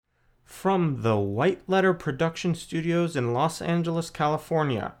From the White Letter Production Studios in Los Angeles,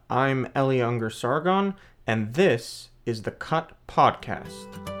 California, I'm Eli Unger Sargon, and this is the Cut Podcast.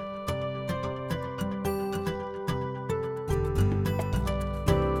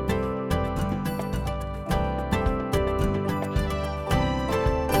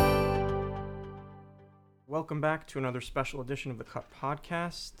 Welcome back to another special edition of the Cut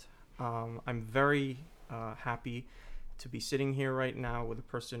Podcast. I'm very happy to be sitting here right now with a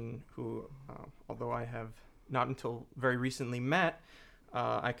person who, although I have not until very recently met,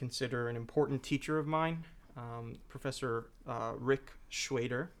 I consider an important teacher of mine, Professor Richard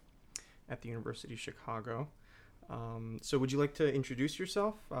Shweder at the University of Chicago. So would you like to introduce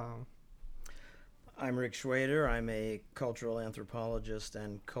yourself? I'm Rick Shweder. I'm a cultural anthropologist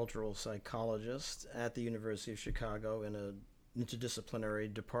and cultural psychologist at the University of Chicago in an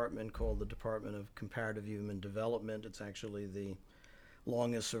interdisciplinary department called the Department of Comparative Human Development. It's actually the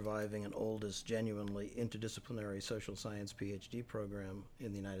longest surviving and oldest genuinely interdisciplinary social science Ph.D. program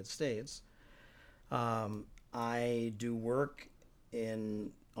in the United States. I do work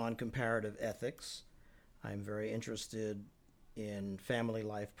on comparative ethics. I'm very interested in family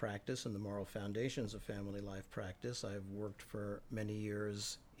life practice and the moral foundations of family life practice. I've worked for many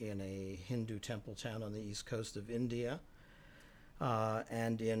years in a Hindu temple town on the east coast of India.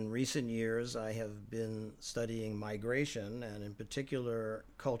 And in recent years, I have been studying migration and in particular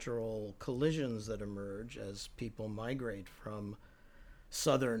cultural collisions that emerge as people migrate from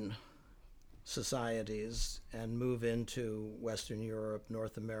southern societies and move into Western Europe,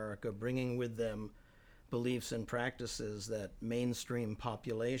 North America, bringing with them beliefs and practices that mainstream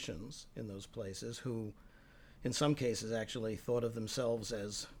populations in those places, who in some cases actually thought of themselves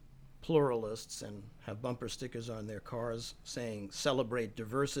as pluralists and have bumper stickers on their cars saying celebrate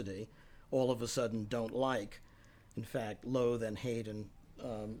diversity, all of a sudden don't like, in fact loathe and hate, and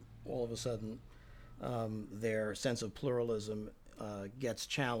all of a sudden their sense of pluralism gets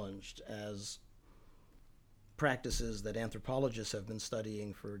challenged as practices that anthropologists have been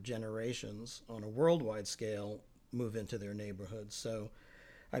studying for generations on a worldwide scale move into their neighborhoods. So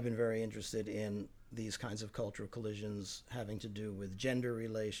I've been very interested in these kinds of cultural collisions having to do with gender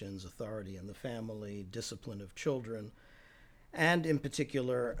relations, authority in the family, discipline of children, and in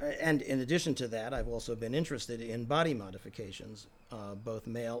particular, and in addition to that, I've also been interested in body modifications, both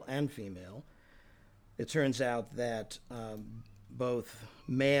male and female. It turns out that both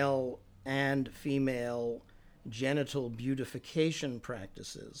male and female genital beautification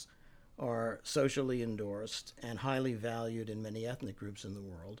practices are socially endorsed and highly valued in many ethnic groups in the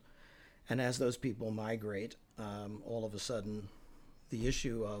world. And as those people migrate, all of a sudden the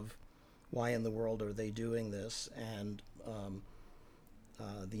issue of why in the world are they doing this, and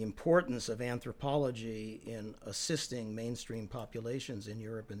the importance of anthropology in assisting mainstream populations in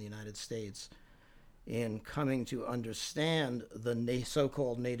Europe and the United States in coming to understand the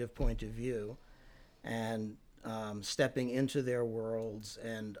so-called native point of view and stepping into their worlds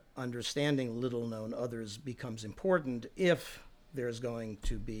and understanding little-known others becomes important if there's going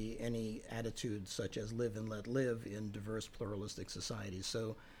to be any attitude such as live and let live in diverse pluralistic societies.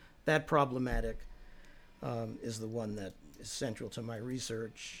 So that problematic is the one that is central to my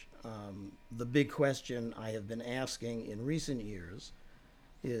research. The big question I have been asking in recent years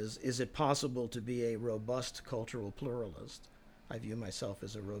is it possible to be a robust cultural pluralist? I view myself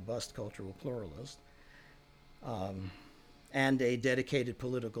as a robust cultural pluralist, and a dedicated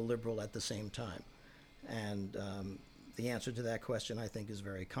political liberal at the same time. And the answer to that question, I think, is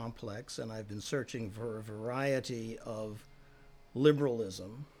very complex, and I've been searching for a variety of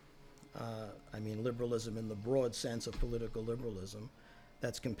liberalism. I mean liberalism in the broad sense of political liberalism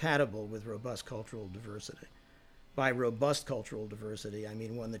that's compatible with robust cultural diversity. By robust cultural diversity, I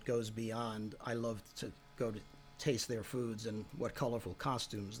mean one that goes beyond, I love to go to taste their foods and what colorful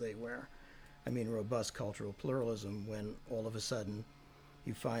costumes they wear. I mean robust cultural pluralism when all of a sudden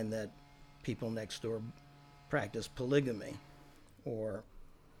you find that people next door practice polygamy, or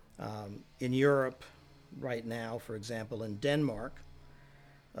in Europe right now, for example, in Denmark,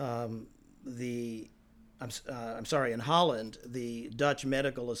 in Holland, the Dutch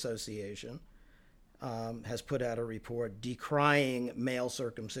Medical Association has put out a report decrying male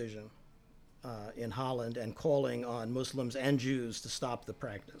circumcision in Holland and calling on Muslims and Jews to stop the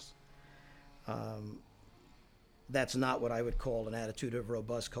practice. That's not what I would call an attitude of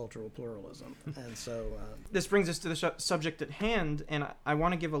robust cultural pluralism. And so this brings us to the subject at hand, and I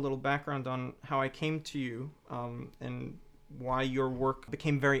want to give a little background on how I came to you and why your work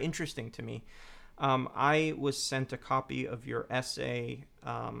became very interesting to me. I was sent a copy of your essay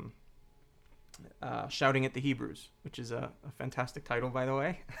Shouting at the Hebrews, which is a fantastic title, by the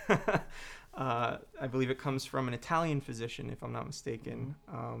way. I believe it comes from an Italian physician, if I'm not mistaken,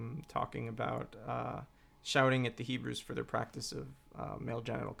 talking about shouting at the Hebrews for their practice of male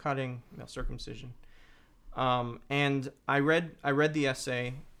genital cutting, male circumcision. And I read the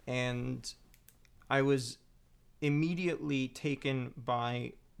essay, and I was immediately taken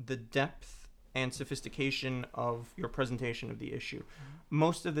by the depth and sophistication of your presentation of the issue.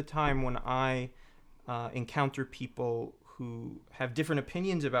 Most of the time when I encounter people who have different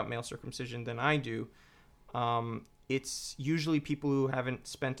opinions about male circumcision than I do, it's usually people who haven't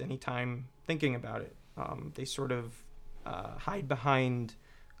spent any time thinking about it. They sort of hide behind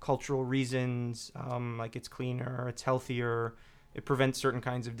cultural reasons, like it's cleaner, it's healthier, it prevents certain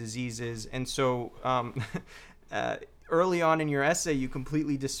kinds of diseases. And so early on in your essay, you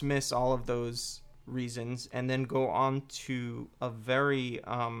completely dismiss all of those reasons and then go on to a very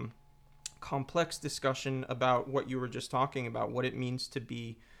complex discussion about what you were just talking about, what it means to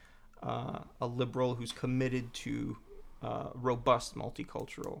be a liberal who's committed to robust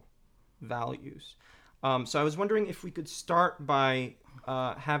multicultural values. So I was wondering if we could start by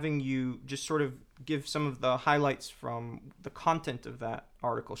having you just sort of give some of the highlights from the content of that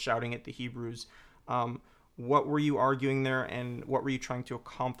article, Shouting at the Hebrews. What were you arguing there, and what were you trying to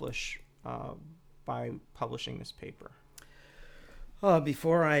accomplish by publishing this paper?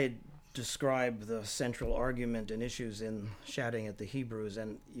 Before I describe the central argument and issues in Shouting at the Hebrews,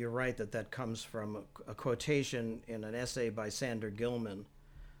 and you're right that comes from a quotation in an essay by Sander Gilman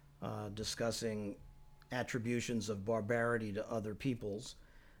discussing attributions of barbarity to other peoples,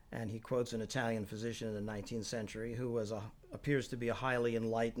 and he quotes an Italian physician in the 19th century who appears to be a highly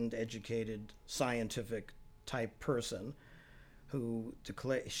enlightened, educated, scientific type person who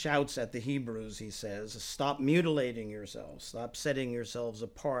shouts at the Hebrews, he says, stop mutilating yourselves, stop setting yourselves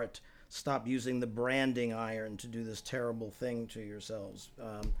apart, stop using the branding iron to do this terrible thing to yourselves.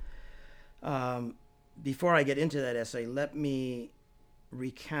 Before I get into that essay, let me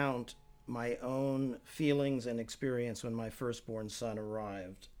recount my own feelings and experience when my firstborn son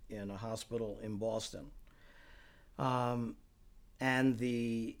arrived in a hospital in Boston. And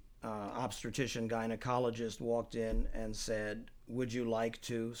the obstetrician gynecologist walked in and said, would you like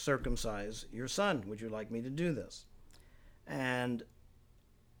to circumcise your son? Would you like me to do this? And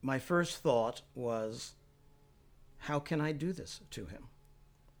my first thought was, how can I do this to him?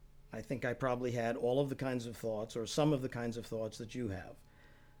 I think I probably had all of the kinds of thoughts, or some of the kinds of thoughts that you have.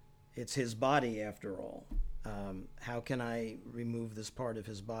 It's his body, after all. How can I remove this part of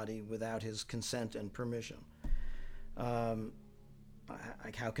his body without his consent and permission? How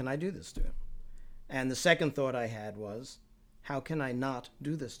can I do this to him? And the second thought I had was, how can I not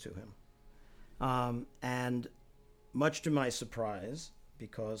do this to him? And much to my surprise,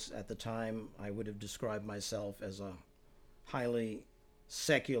 because at the time I would have described myself as a highly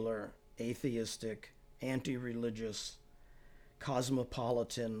secular, atheistic, anti-religious,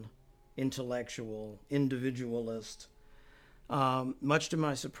 cosmopolitan, intellectual, individualist. Much to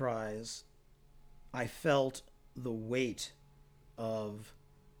my surprise, I felt the weight of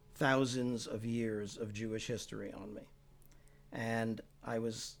thousands of years of Jewish history on me. And I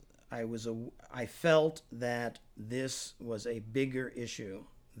felt that this was a bigger issue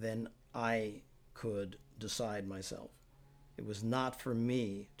than I could decide myself. It was not for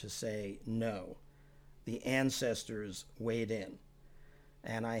me to say no. The ancestors weighed in.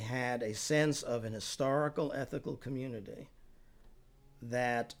 And I had a sense of an historical, ethical community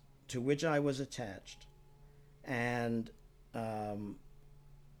to which I was attached. And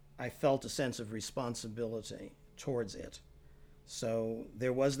I felt a sense of responsibility towards it. So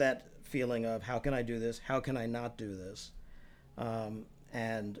there was that feeling of, how can I do this? How can I not do this?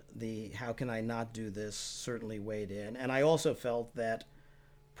 And the how can I not do this certainly weighed in. And I also felt that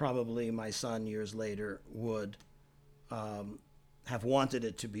probably my son years later would have wanted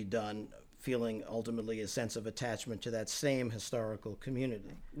it to be done, feeling ultimately a sense of attachment to that same historical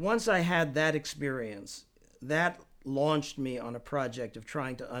community. Once I had that experience, that launched me on a project of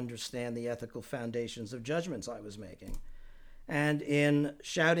trying to understand the ethical foundations of judgments I was making. And in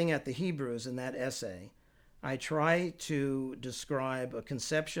Shouting at the Hebrews, in that essay, I try to describe a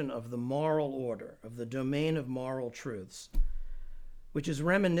conception of the moral order, of the domain of moral truths, which is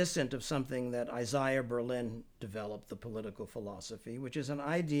reminiscent of something that Isaiah Berlin developed, the political philosophy, which is an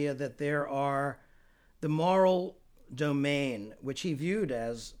idea that there are the moral domain, which he viewed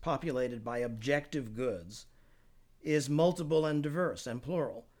as populated by objective goods, is multiple and diverse and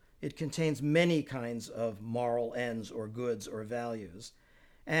plural. It contains many kinds of moral ends or goods or values,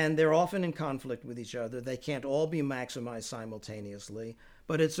 and they're often in conflict with each other. They can't all be maximized simultaneously,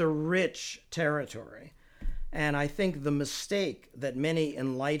 but it's a rich territory. And I think the mistake that many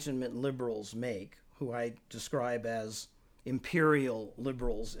Enlightenment liberals make, who I describe as imperial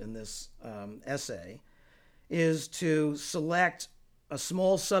liberals in this essay, is to select a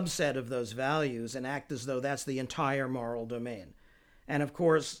small subset of those values and act as though that's the entire moral domain. And of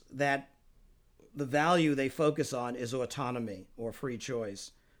course, that the value they focus on is autonomy or free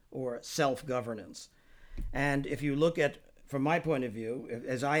choice or self-governance. And if you look at, from my point of view,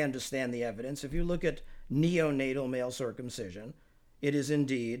 as I understand the evidence, if you look at neonatal male circumcision, it is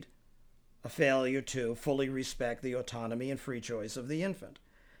indeed a failure to fully respect the autonomy and free choice of the infant.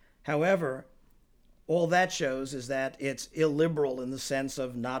 However, all that shows is that it's illiberal in the sense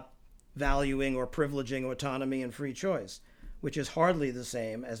of not valuing or privileging autonomy and free choice, which is hardly the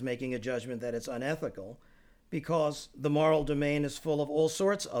same as making a judgment that it's unethical, because the moral domain is full of all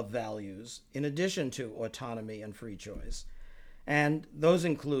sorts of values in addition to autonomy and free choice. And those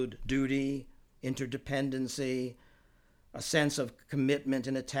include duty, interdependency, a sense of commitment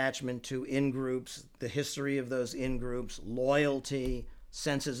and attachment to in-groups, the history of those in-groups, loyalty,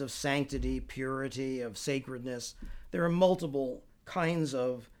 senses of sanctity, purity, of sacredness. There are multiple kinds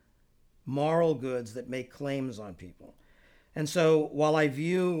of moral goods that make claims on people. And so while I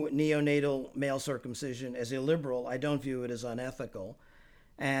view neonatal male circumcision as illiberal, I don't view it as unethical.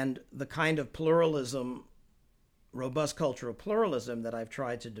 And the kind of pluralism, robust cultural pluralism that I've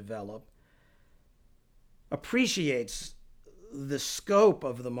tried to develop appreciates the scope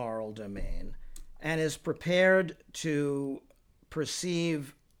of the moral domain and is prepared to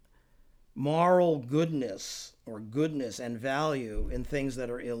perceive moral goodness or goodness and value in things that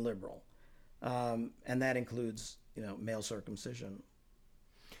are illiberal. And that includes, male circumcision.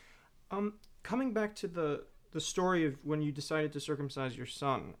 Coming back to the story of when you decided to circumcise your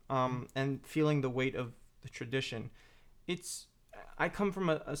son, and feeling the weight of the tradition, I come from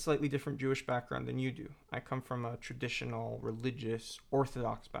a slightly different Jewish background than you do. I come from a traditional, religious,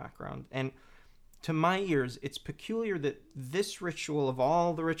 Orthodox background. And to my ears, it's peculiar that this ritual, of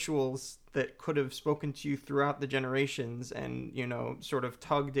all the rituals that could have spoken to you throughout the generations and, sort of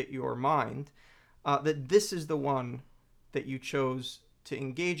tugged at your mind, that this is the one that you chose to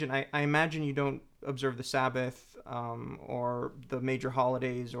engage in. I imagine you don't observe the Sabbath or the major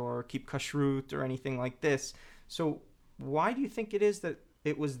holidays or keep kashrut or anything like this. So why do you think it is that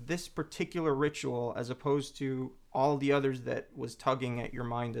it was this particular ritual as opposed to all the others that was tugging at your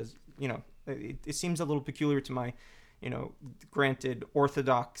mind? As it seems a little peculiar to my, granted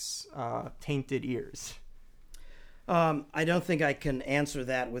Orthodox tainted ears. I don't think I can answer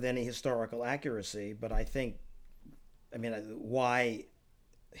that with any historical accuracy, but why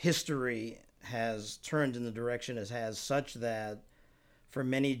history has turned in the direction it has, such that for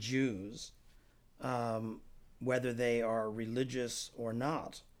many Jews, whether they are religious or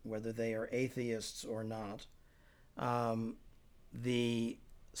not, whether they are atheists or not, the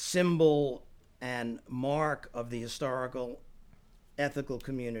symbol and mark of the historical ethical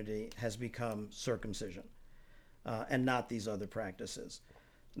community has become circumcision, and not these other practices.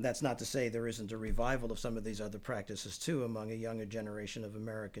 That's not to say there isn't a revival of some of these other practices too among a younger generation of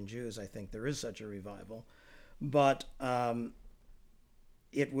American Jews. I think there is such a revival. But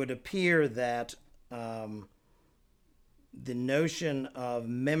it would appear that the notion of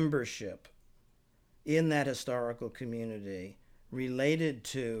membership in that historical community related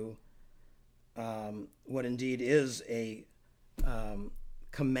to what indeed is a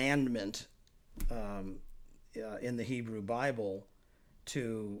commandment in the Hebrew Bible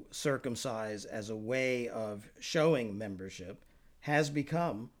to circumcise as a way of showing membership has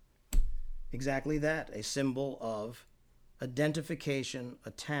become exactly that, a symbol of identification,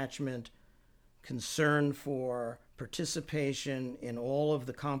 attachment, concern for participation in all of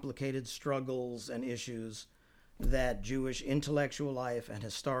the complicated struggles and issues that Jewish intellectual life and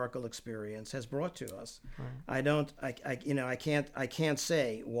historical experience has brought to us. Right. I can't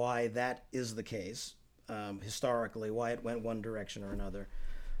say why that is the case historically, why it went one direction or another,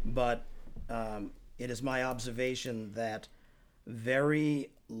 but it is my observation that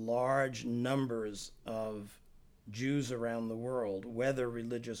very large numbers of Jews around the world, whether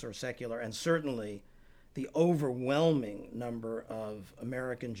religious or secular, and certainly the overwhelming number of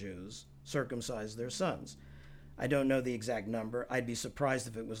American Jews, circumcise their sons. I don't know the exact number. I'd be surprised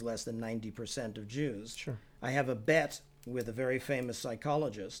if it was less than 90% of Jews. Sure. I have a bet with a very famous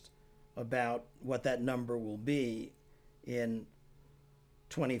psychologist about what that number will be in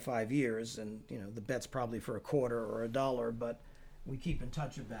 25 years. And, the bet's probably for a quarter or $1, but we keep in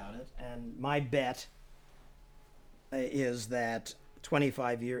touch about it. And my bet is that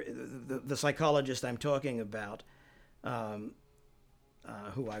 25 years, the psychologist I'm talking about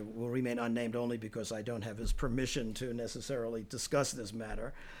who I will remain unnamed only because I don't have his permission to necessarily discuss this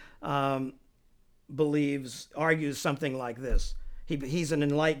matter, argues something like this. He's an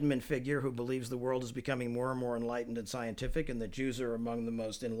Enlightenment figure who believes the world is becoming more and more enlightened and scientific, and that Jews are among the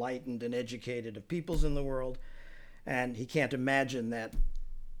most enlightened and educated of peoples in the world. And he can't imagine that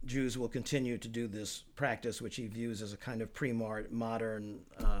Jews will continue to do this practice, which he views as a kind of pre-modern,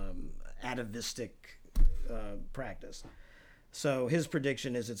 atavistic practice. So his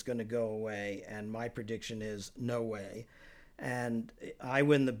prediction is it's going to go away, and my prediction is no way. And I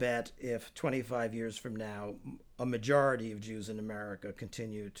win the bet if 25 years from now, a majority of Jews in America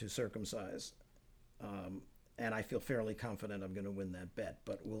continue to circumcise. And I feel fairly confident I'm going to win that bet,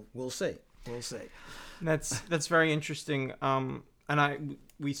 but we'll see. We'll see. That's very interesting. And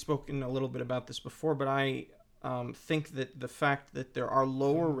we've spoken a little bit about this before, but I think that the fact that there are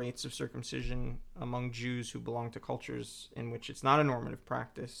lower rates of circumcision among Jews who belong to cultures in which it's not a normative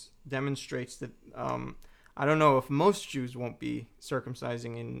practice demonstrates that I don't know if most Jews won't be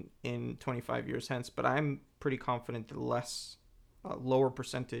circumcising in 25 years hence, but I'm pretty confident that lower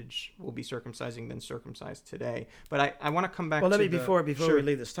percentage will be circumcising than circumcised today. But I want to come back. Well, to before Sure. we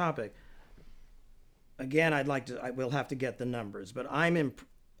leave this topic. Again, we'll have to get the numbers, but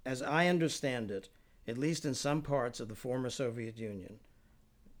as I understand it, at least in some parts of the former Soviet Union,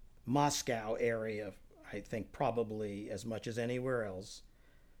 Moscow area, I think probably as much as anywhere else,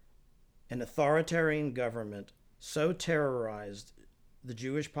 an authoritarian government so terrorized the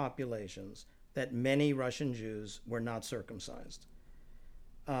Jewish populations that many Russian Jews were not circumcised.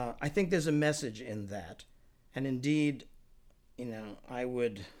 I think there's a message in that. And indeed, I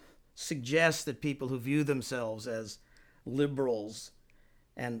would suggest that people who view themselves as liberals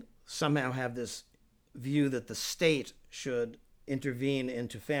and somehow have this view that the state should intervene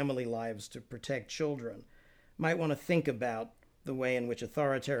into family lives to protect children might want to think about the way in which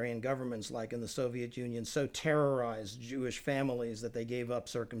authoritarian governments like in the Soviet Union so terrorized Jewish families that they gave up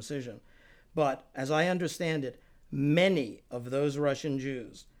circumcision. But as I understand it, many of those Russian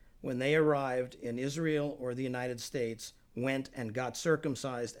Jews, when they arrived in Israel or the United States, went and got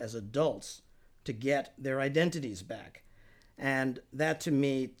circumcised as adults to get their identities back. And that to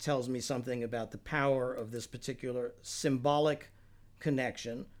me tells me something about the power of this particular symbolic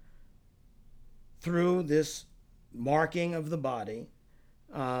connection through this marking of the body,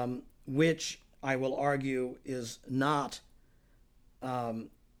 which I will argue is not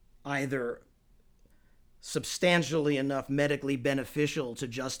either substantially enough medically beneficial to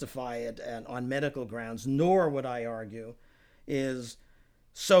justify it on medical grounds, nor would I argue is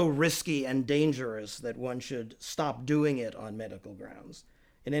so risky and dangerous that one should stop doing it on medical grounds.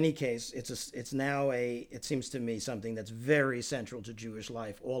 In any case, it's now it seems to me something that's very central to Jewish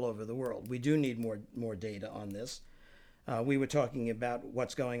life all over the world. We do need more data on this. We were talking about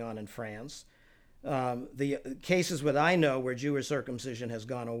what's going on in France. The cases that I know where Jewish circumcision has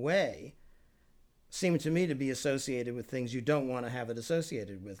gone away seem to me to be associated with things you don't want to have it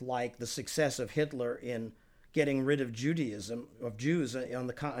associated with, like the success of Hitler in getting rid of Judaism, of Jews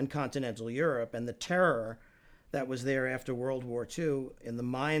in continental Europe, and the terror that was there after World War II in the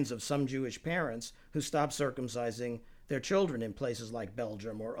minds of some Jewish parents who stopped circumcising their children in places like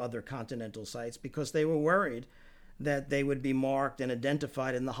Belgium or other continental sites because they were worried that they would be marked and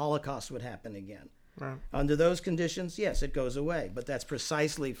identified and the Holocaust would happen again. Right. Under those conditions, yes, it goes away. But that's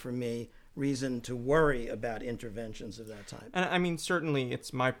precisely, for me, reason to worry about interventions of that type. And I mean, certainly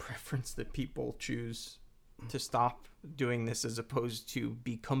it's my preference that people choose to stop doing this as opposed to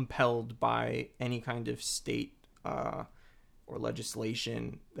be compelled by any kind of state or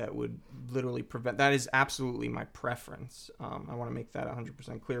legislation that would literally prevent. That is absolutely my preference. I want to make that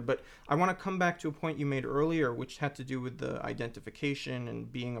 100% clear. But I want to come back to a point you made earlier, which had to do with the identification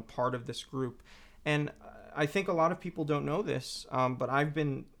and being a part of this group. And I think a lot of people don't know this, but I've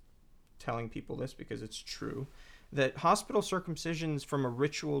been telling people this because it's true, that hospital circumcisions from a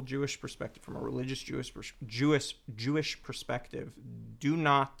ritual Jewish perspective, from a religious Jewish perspective, do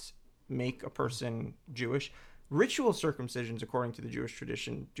not make a person Jewish. Ritual circumcisions, according to the Jewish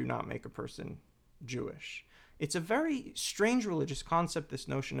tradition, do not make a person Jewish. It's a very strange religious concept, this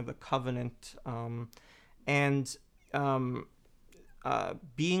notion of a covenant,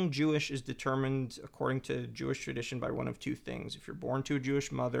 being Jewish is determined, according to Jewish tradition, by one of two things. If you're born to a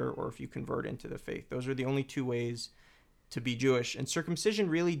Jewish mother or if you convert into the faith. Those are the only two ways to be Jewish. And circumcision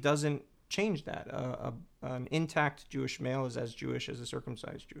really doesn't change that. An intact Jewish male is as Jewish as a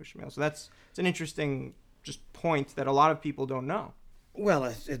circumcised Jewish male. So it's an interesting just point that a lot of people don't know.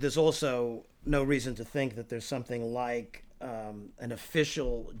 Well, there's also no reason to think that there's something like an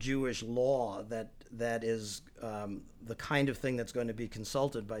official Jewish law that that is the kind of thing that's going to be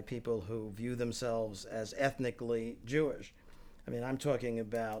consulted by people who view themselves as ethnically Jewish. I mean, I'm talking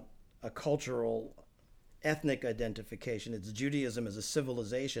about a cultural, ethnic identification. It's Judaism as a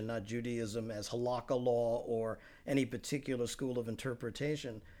civilization, not Judaism as halakha law or any particular school of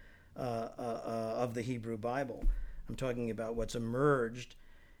interpretation of the Hebrew Bible. I'm talking about what's emerged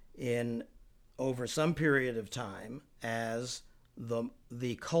in over some period of time as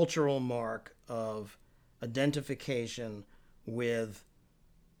the cultural mark of identification with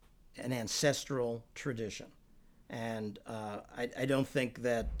an ancestral tradition. And I don't think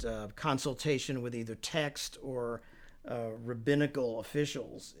that consultation with either text or rabbinical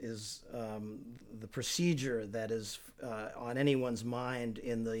officials is the procedure that is on anyone's mind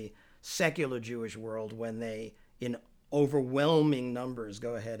in the secular Jewish world when they, in overwhelming numbers,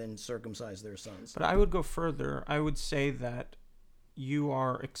 go ahead and circumcise their sons. But I would go further. I would say that you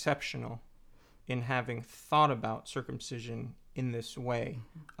are exceptional in having thought about circumcision in this way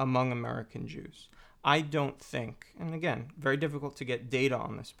among American Jews. I don't think, and again, very difficult to get data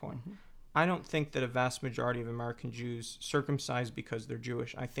on this point, I don't think that a vast majority of American Jews circumcise because they're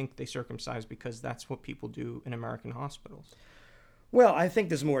Jewish. I think they circumcise because that's what people do in American hospitals. Well, I think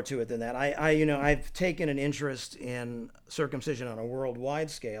there's more to it than that. I've taken an interest in circumcision on a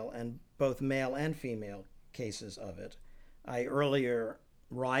worldwide scale, and both male and female cases of it.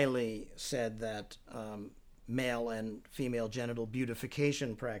 Riley said that male and female genital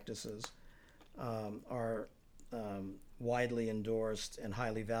beautification practices are widely endorsed and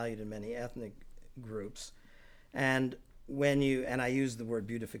highly valued in many ethnic groups. And I use the word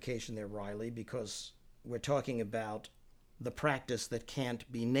beautification there, Riley, because we're talking about the practice that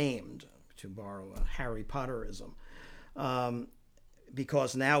can't be named, to borrow a Harry Potterism.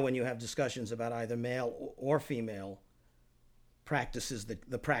 Because now when you have discussions about either male or female practices,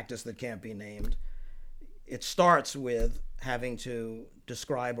 the practice that can't be named, it starts with having to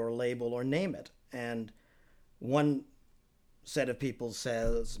describe or label or name it. And one set of people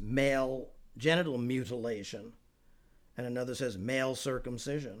says male genital mutilation, and another says male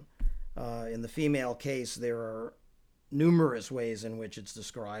circumcision. In the female case, there are numerous ways in which it's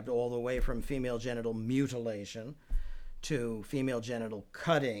described, all the way from female genital mutilation to female genital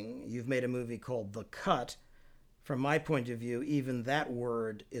cutting. You've made a movie called The Cut. From my point of view, even that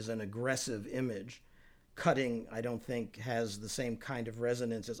word is an aggressive image. Cutting, I don't think, has the same kind of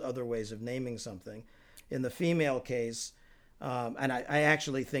resonance as other ways of naming something. In the female case, and I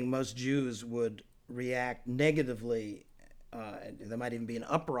actually think most Jews would react negatively. There might even be an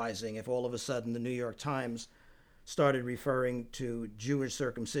uprising if all of a sudden the New York Times started referring to Jewish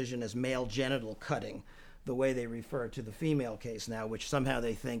circumcision as male genital cutting, the way they refer to the female case now, which somehow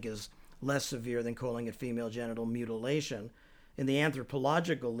they think is less severe than calling it female genital mutilation. In the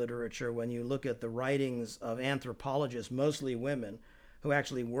anthropological literature, when you look at the writings of anthropologists, mostly women, who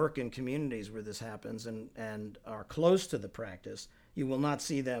actually work in communities where this happens and are close to the practice, you will not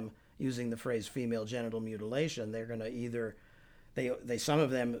see them using the phrase female genital mutilation. They're going to either, some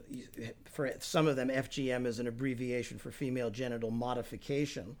of them, FGM is an abbreviation for female genital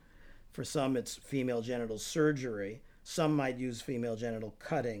modification. For some, it's female genital surgery. Some might use female genital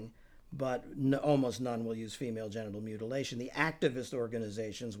cutting, but almost none will use female genital mutilation. The activist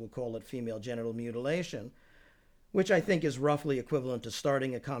organizations will call it female genital mutilation, which I think is roughly equivalent to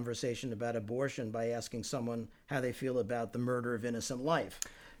starting a conversation about abortion by asking someone how they feel about the murder of innocent life.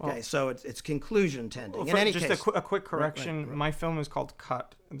 Okay, well, so it's conclusion tending. Well, in any case, a quick correction. Right. My film is called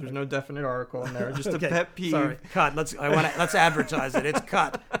Cut. There's no definite article in there. Just okay. A pet peeve. Sorry, Cut. Let's advertise it. It's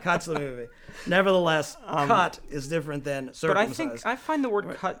Cut. Cut's the movie. Nevertheless, cut is different than circumcised. But I find the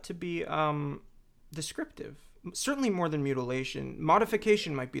word cut to be descriptive. Certainly more than mutilation.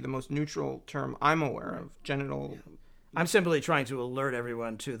 Modification might be the most neutral term I'm aware of. Genital. I'm simply trying to alert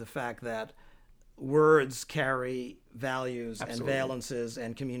everyone to the fact that words carry values Absolutely. And valences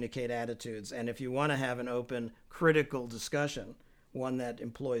and communicate attitudes. And if you want to have an open, critical discussion, one that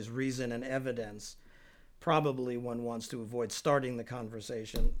employs reason and evidence, probably one wants to avoid starting the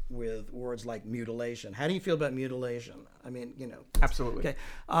conversation with words like mutilation. How do you feel about mutilation? I mean, Absolutely. Okay.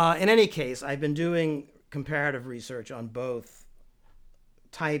 In any case, I've been doing comparative research on both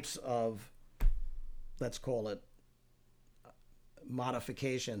types of, let's call it,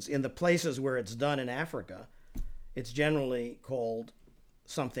 modifications. In the places where it's done in Africa, it's generally called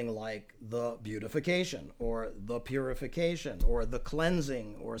something like the beautification or the purification or the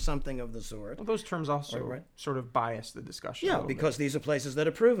cleansing or something of the sort. Well, those terms also sort of bias the discussion. Yeah, because these are places that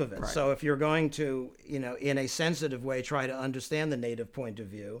approve of it. Right. So if you're going to, in a sensitive way, try to understand the native point of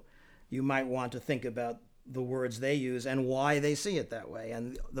view, you might want to think about the words they use and why they see it that way.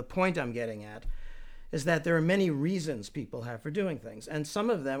 And the point I'm getting at is that there are many reasons people have for doing things, and some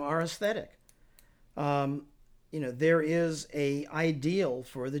of them are aesthetic. There is a ideal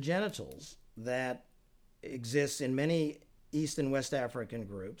for the genitals that exists in many East and West African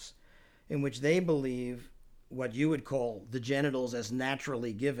groups, in which they believe what you would call the genitals as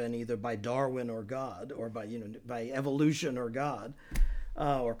naturally given, either by Darwin or God, or by evolution or God,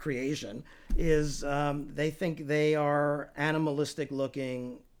 or creation, is they think they are animalistic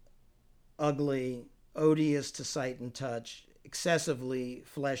looking, ugly, odious to sight and touch, excessively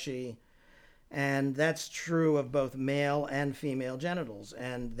fleshy, and that's true of both male and female genitals,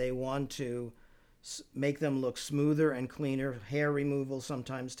 and they want to make them look smoother and cleaner. Hair removal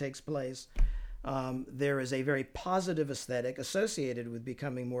sometimes takes place. There is a very positive aesthetic associated with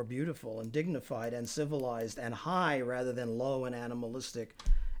becoming more beautiful and dignified and civilized and high rather than low and animalistic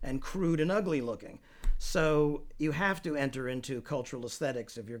and crude and ugly looking. So you have to enter into cultural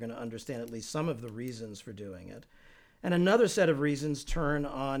aesthetics if you're going to understand at least some of the reasons for doing it. And another set of reasons turn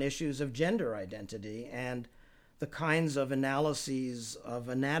on issues of gender identity and the kinds of analyses of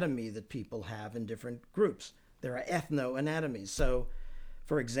anatomy that people have in different groups. There are ethnoanatomies. So,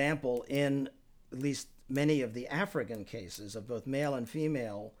 for example, in at least many of the African cases of both male and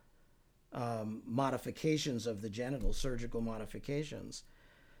female modifications of the genitals, surgical modifications,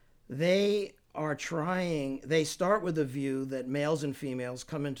 they start with the view that males and females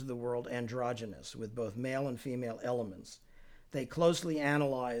come into the world androgynous with both male and female elements. They closely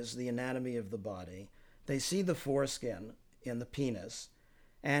analyze the anatomy of the body. They see the foreskin in the penis,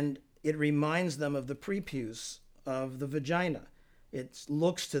 and it reminds them of the prepuce of the vagina. It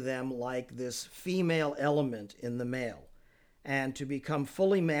looks to them like this female element in the male. And to become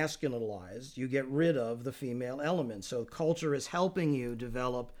fully masculinized, you get rid of the female element. So culture is helping you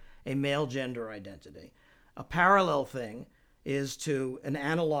develop a male gender identity. A parallel thing is to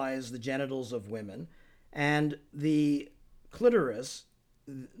analyze the genitals of women, and the clitoris,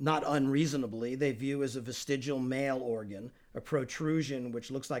 not unreasonably, they view as a vestigial male organ, a protrusion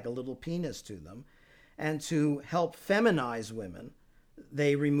which looks like a little penis to them. And to help feminize women,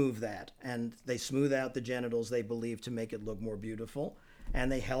 they remove that, and they smooth out the genitals, they believe, to make it look more beautiful,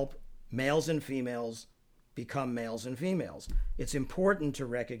 and they help males and females become males and females. It's important to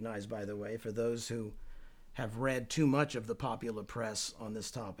recognize, by the way, for those who have read too much of the popular press on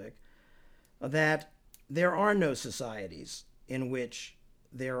this topic, that there are no societies in which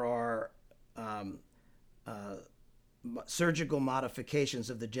there are surgical modifications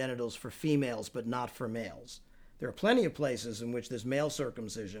of the genitals for females but not for males. There are plenty of places in which there's male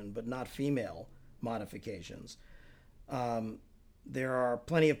circumcision but not female modifications. There are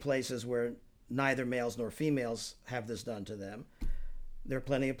plenty of places where neither males nor females have this done to them. There are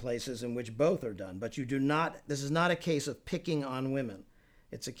plenty of places in which both are done, but this is not a case of picking on women.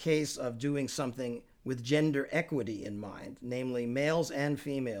 It's a case of doing something with gender equity in mind, namely males and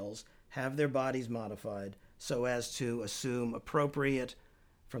females have their bodies modified so as to assume appropriate,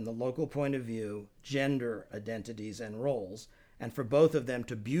 from the local point of view, gender identities and roles, and for both of them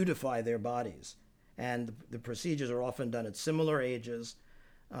to beautify their bodies. And the procedures are often done at similar ages.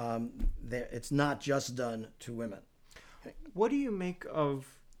 It's not just done to women. What do you make of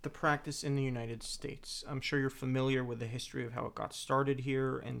the practice in the United States? I'm sure you're familiar with the history of how it got started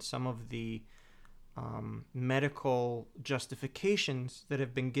here and some of the medical justifications that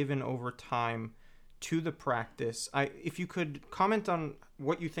have been given over time to the practice. If you could comment on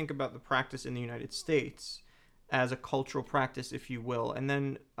what you think about the practice in the United States as a cultural practice, if you will, and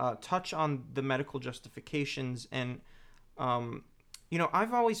then touch on the medical justifications. And,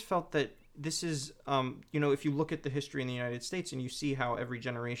 I've always felt that this is, if you look at the history in the United States and you see how every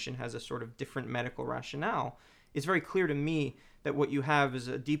generation has a sort of different medical rationale, it's very clear to me that what you have is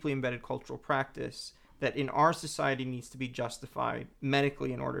a deeply embedded cultural practice that in our society needs to be justified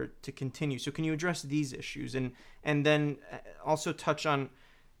medically in order to continue. So can you address these issues? And then also touch on,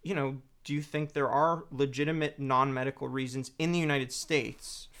 do you think there are legitimate non-medical reasons in the United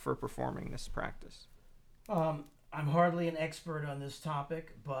States for performing this practice? I'm hardly an expert on this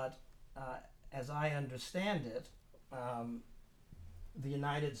topic, but as I understand it, the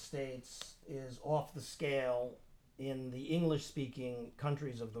United States is off the scale in the English-speaking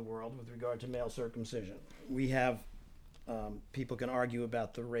countries of the world with regard to male circumcision. We have, people can argue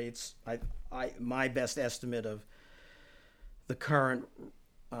about the rates. My best estimate of the current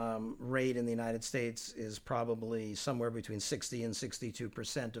rate in the United States is probably somewhere between 60 and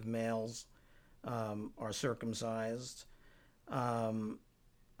 62% of males are circumcised.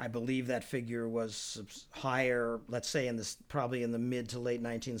 I believe that figure was higher, let's say probably in the mid to late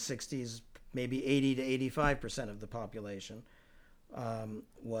 1960s, maybe 80 to 85% of the population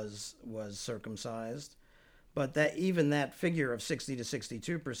was circumcised, but that even that figure of 60 to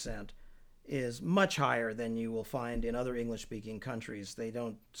 62% is much higher than you will find in other English-speaking countries. They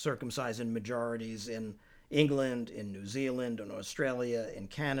don't circumcise in majorities in England, in New Zealand, in Australia, in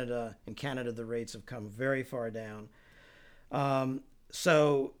Canada. In Canada, the rates have come very far down.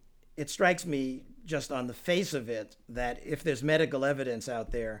 So it strikes me just on the face of it that if there's medical evidence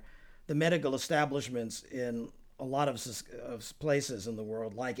out there, the medical establishments in a lot of places in the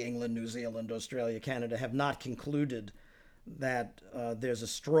world, like England, New Zealand, Australia, Canada, have not concluded that there's a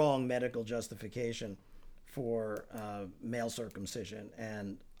strong medical justification for male circumcision,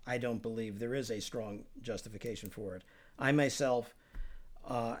 and I don't believe there is a strong justification for it. I myself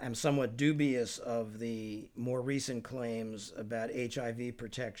am somewhat dubious of the more recent claims about HIV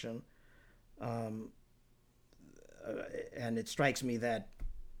protection, and it strikes me that,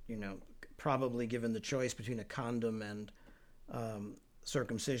 probably given the choice between a condom and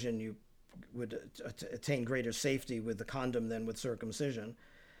circumcision, you would attain greater safety with the condom than with circumcision.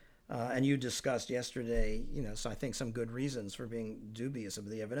 And you discussed yesterday, so I think some good reasons for being dubious of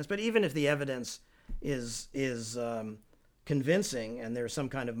the evidence. But even if the evidence is convincing and there's some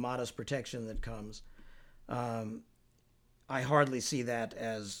kind of modest protection that comes, I hardly see that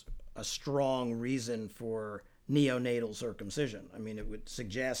as a strong reason for neonatal circumcision. I mean, it would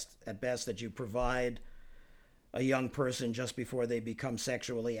suggest at best that you provide a young person just before they become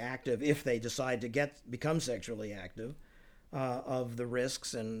sexually active, if they decide to become sexually active, of the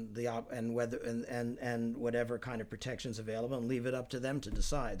risks and whatever kind of protections available, and leave it up to them to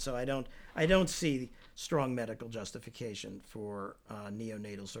decide. So I don't see strong medical justification for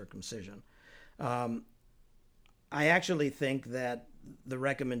neonatal circumcision. I actually think that the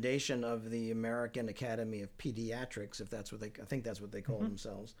recommendation of the American Academy of Pediatrics, I think that's what they call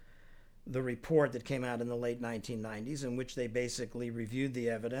themselves, the report that came out in the late 1990s, in which they basically reviewed the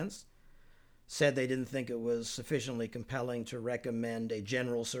evidence, said they didn't think it was sufficiently compelling to recommend a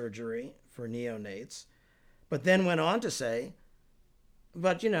general surgery for neonates, but then went on to say,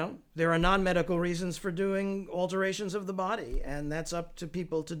 but there are non-medical reasons for doing alterations of the body, and that's up to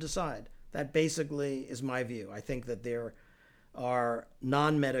people to decide. That basically is my view. I think that there are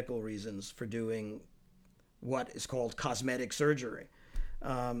non-medical reasons for doing what is called cosmetic surgery.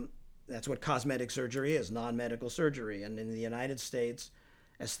 That's what cosmetic surgery is, non-medical surgery. And in the United States,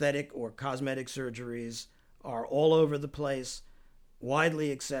 aesthetic or cosmetic surgeries are all over the place,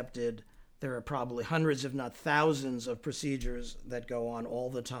 widely accepted. There are probably hundreds, if not thousands, of procedures that go on all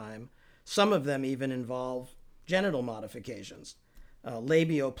the time. Some of them even involve genital modifications.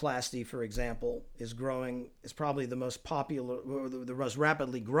 Labioplasty, for example, is probably the most popular, or the most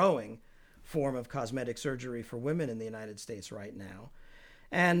rapidly growing form of cosmetic surgery for women in the United States right now.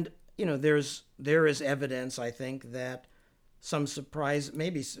 And there is evidence, I think, that is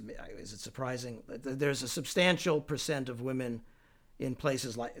it surprising? There's a substantial percent of women in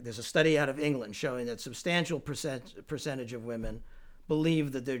places there's a study out of England showing that substantial percentage of women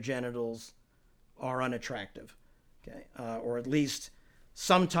believe that their genitals are unattractive, okay, or at least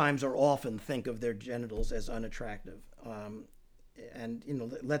sometimes or often think of their genitals as unattractive. And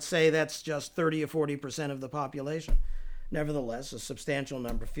let's say that's just 30 or 40% of the population. Nevertheless, a substantial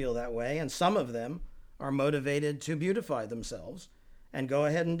number feel that way, and some of them are motivated to beautify themselves and go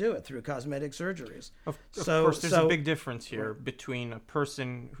ahead and do it through cosmetic surgeries. Of course, there's a big difference here between a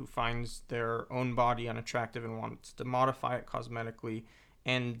person who finds their own body unattractive and wants to modify it cosmetically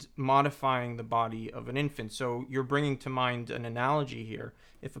and modifying the body of an infant. So you're bringing to mind an analogy here.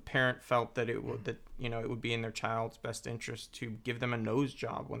 If a parent felt that it would be in their child's best interest to give them a nose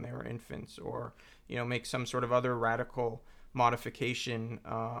job when they were infants, or make some sort of other radical modification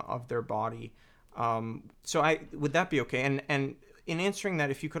of their body. Would that be okay? And in answering that,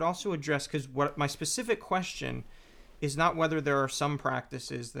 if you could also address, because what my specific question is not whether there are some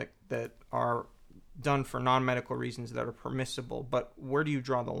practices that are done for non-medical reasons that are permissible, but where do you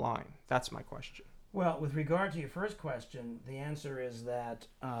draw the line? That's my question. Well, with regard to your first question, the answer is that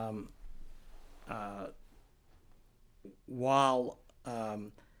while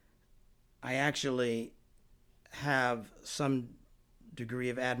I actually have some degree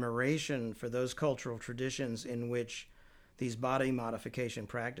of admiration for those cultural traditions in which these body modification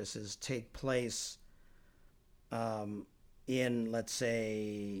practices take place in, let's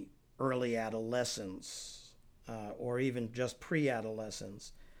say, early adolescence or even just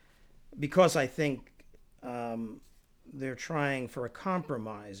pre-adolescence, because I think they're trying for a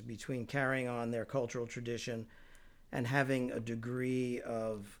compromise between carrying on their cultural tradition and having a degree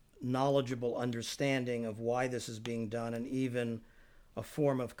of knowledgeable understanding of why this is being done, and even a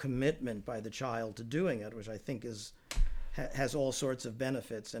form of commitment by the child to doing it, which I think is has all sorts of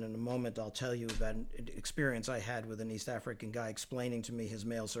benefits. And in a moment, I'll tell you about an experience I had with an East African guy explaining to me his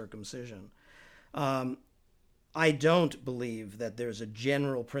male circumcision. I don't believe that there's a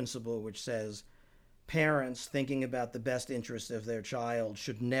general principle which says parents thinking about the best interest of their child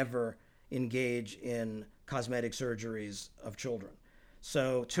should never engage in cosmetic surgeries of children.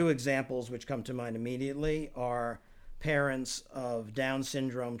 So 2 examples which come to mind immediately are parents of Down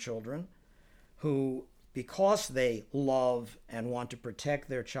syndrome children who, because they love and want to protect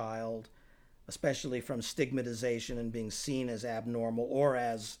their child, especially from stigmatization and being seen as abnormal or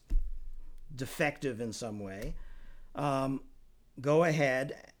as defective in some way, go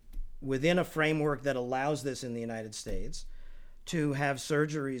ahead within a framework that allows this in the United States to have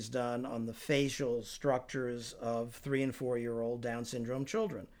surgeries done on the facial structures of 3 and 4-year-old Down syndrome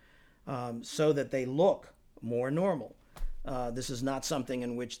children so that they look more normal. This is not something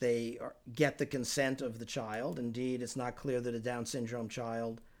in which they get the consent of the child. Indeed, it's not clear that a Down syndrome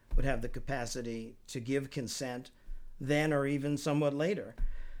child would have the capacity to give consent then or even somewhat later.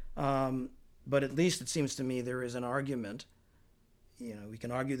 But at least it seems to me there is an argument. We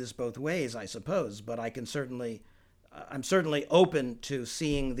can argue this both ways, I suppose, but I'm certainly open to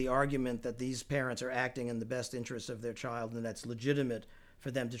seeing the argument that these parents are acting in the best interests of their child, and that's legitimate for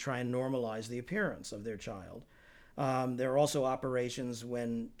them to try and normalize the appearance of their child. There are also operations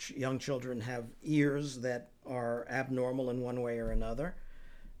when young children have ears that are abnormal in one way or another,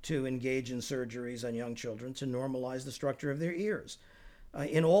 to engage in surgeries on young children to normalize the structure of their ears.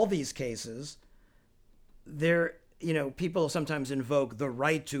 In all these cases, people sometimes invoke the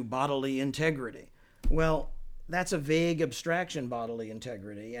right to bodily integrity. Well, that's a vague abstraction, bodily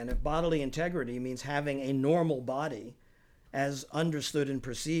integrity. And if bodily integrity means having a normal body as understood and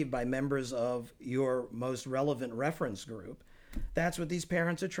perceived by members of your most relevant reference group, that's what these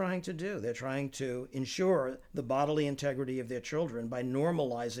parents are trying to do. They're trying to ensure the bodily integrity of their children by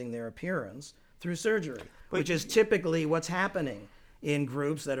normalizing their appearance through surgery, which is typically what's happening in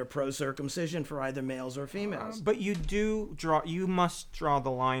groups that are pro-circumcision for either males or females. But you must draw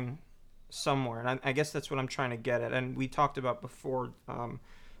the line somewhere, and I guess that's what I'm trying to get at. And we talked about before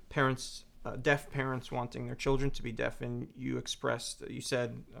deaf parents wanting their children to be deaf, and you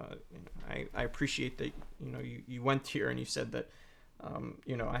said, I appreciate that, you went here and you said that,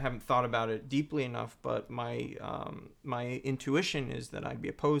 I haven't thought about it deeply enough, but my intuition is that I'd be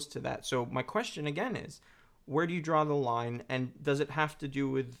opposed to that. So my question again is, where do you draw the line, and does it have to do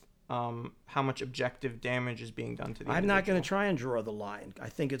with how much objective damage is being done to the individual? I'm not going to try and draw the line. I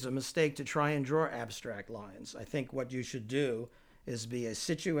think it's a mistake to try and draw abstract lines. I think what you should do is be a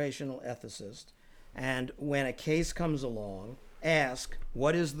situational ethicist, and when a case comes along, ask,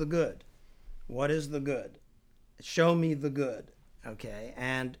 what is the good? What is the good? Show me the good, okay?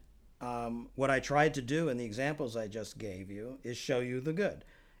 And what I tried to do in the examples I just gave you is show you the good.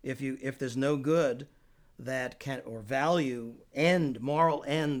 If there's no good that can, or value, moral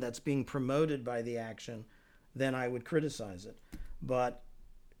end that's being promoted by the action, then I would criticize it. But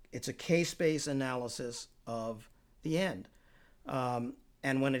it's a case-based analysis of the end.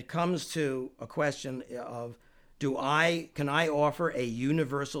 And when it comes to a question of can I offer a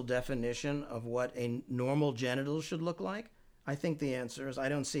universal definition of what a normal genital should look like? I think the answer is I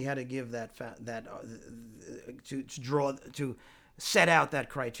don't see how to give to set out that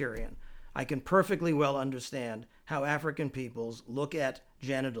criterion. I can perfectly well understand how African peoples look at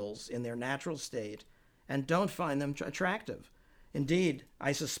genitals in their natural state and don't find them attractive. Indeed,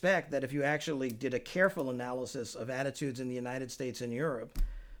 I suspect that if you actually did a careful analysis of attitudes in the United States and Europe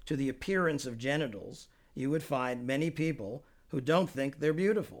to the appearance of genitals, you would find many people who don't think they're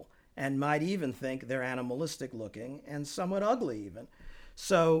beautiful and might even think they're animalistic looking and somewhat ugly even.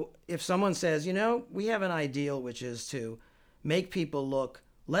 So if someone says, we have an ideal which is to make people look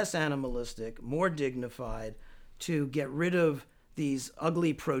less animalistic, more dignified, to get rid of these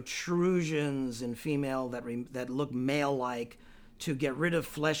ugly protrusions in female that look male-like, to get rid of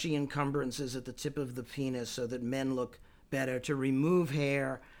fleshy encumbrances at the tip of the penis so that men look better, to remove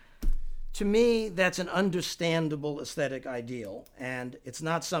hair. To me, that's an understandable aesthetic ideal, and it's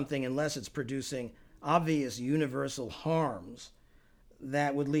not something, unless it's producing obvious universal harms,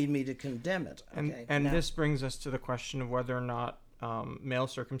 that would lead me to condemn it. Okay? And this brings us to the question of whether or not male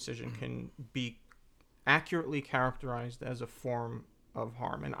circumcision can be accurately characterized as a form of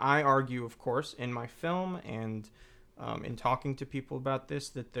harm. And I argue, of course, in my film and in talking to people about this,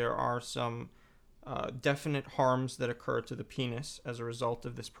 that there are some definite harms that occur to the penis as a result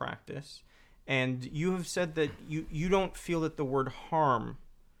of this practice. And you have said that you don't feel that the word harm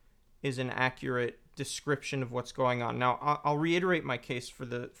is an accurate description of what's going on. Now, I'll reiterate my case for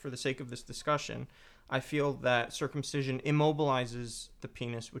the sake of this discussion. I feel that circumcision immobilizes the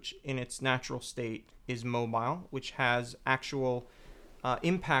penis, which in its natural state is mobile, which has actual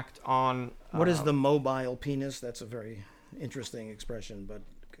impact on... What is the mobile penis? That's a very interesting expression, but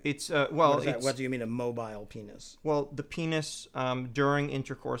it's what do you mean a mobile penis? Well, the penis during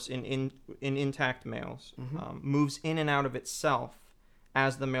intercourse in intact males moves in and out of itself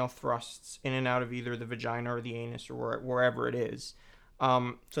as the male thrusts in and out of either the vagina or the anus or wherever it is.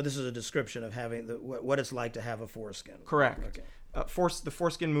 So this is a description of having what it's like to have a foreskin. Correct. Okay. The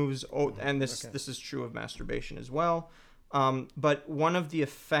foreskin moves, and this is true of masturbation as well. But one of the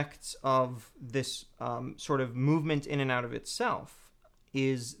effects of this sort of movement in and out of itself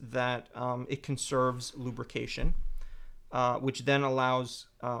is that it conserves lubrication, which then allows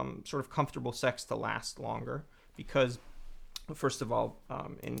sort of comfortable sex to last longer because, first of all,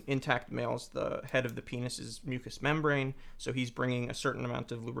 in intact males, the head of the penis is mucous membrane, so he's bringing a certain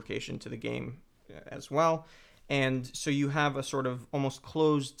amount of lubrication to the game as well. And so you have a sort of almost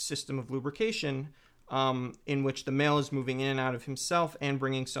closed system of lubrication in which the male is moving in and out of himself and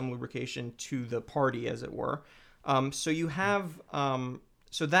bringing some lubrication to the party, as it were. So you have...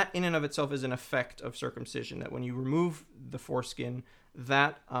 so that in and of itself is an effect of circumcision, that when you remove the foreskin,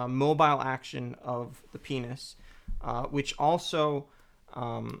 that mobile action of the penis... which also,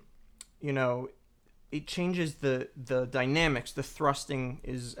 it changes the dynamics. The thrusting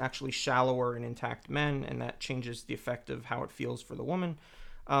is actually shallower in intact men, and that changes the effect of how it feels for the woman.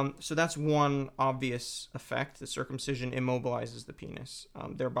 So that's one obvious effect. The circumcision immobilizes the penis,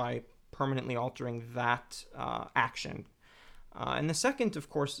 thereby permanently altering that action. And the second, of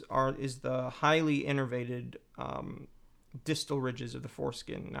course, is the highly innervated distal ridges of the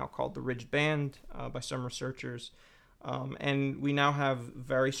foreskin, now called the ridge band by some researchers. And we now have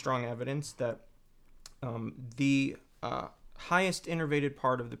very strong evidence that the highest innervated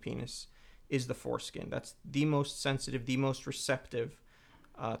part of the penis is the foreskin. That's the most sensitive, the most receptive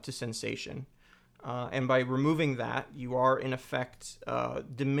to sensation. And by removing that, you are, in effect,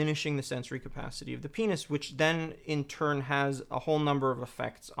 diminishing the sensory capacity of the penis, which then, in turn, has a whole number of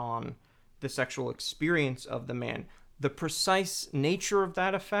effects on the sexual experience of the man. The precise nature of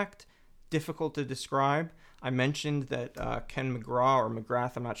that effect, difficult to describe. I mentioned that Ken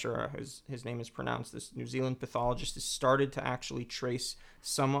McGrath, I'm not sure how his name is pronounced, this New Zealand pathologist, has started to actually trace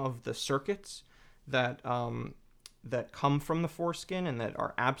some of the circuits that come from the foreskin and that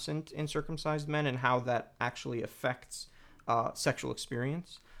are absent in circumcised men and how that actually affects sexual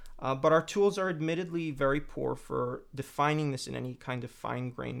experience. But our tools are admittedly very poor for defining this in any kind of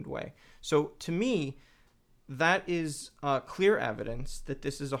fine-grained way. So to me, that is clear evidence that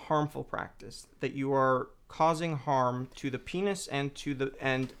this is a harmful practice, that you are causing harm to the penis and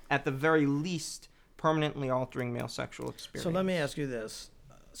at the very least permanently altering male sexual experience. So let me ask you this.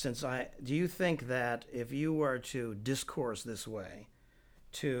 Do you think that if you were to discourse this way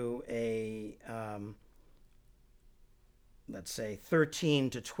to a, let's say, 13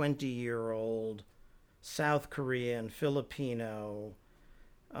 to 20-year-old South Korean, Filipino,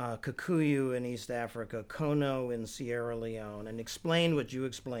 Kikuyu in East Africa, Kono in Sierra Leone, and explain what you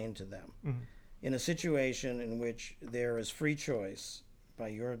explained to them in a situation in which there is free choice, by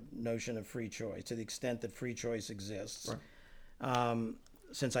your notion of free choice, to the extent that free choice exists, right.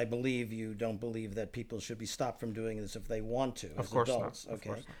 Since I believe you don't believe that people should be stopped from doing this if they want to, as adults. Not.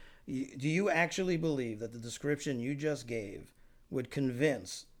 Okay. Do you actually believe that the description you just gave would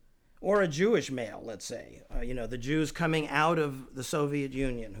convince, or a Jewish male, let's say, the Jews coming out of the Soviet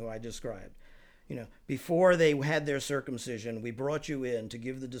Union, who I described, before they had their circumcision, we brought you in to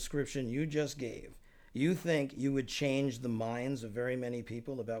give the description you just gave. You think you would change the minds of very many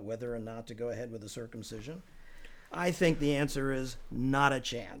people about whether or not to go ahead with a circumcision? I think the answer is not a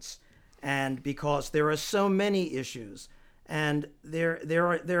chance. And because there are so many issues, and there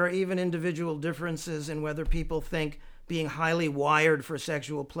are even individual differences in whether people think being highly wired for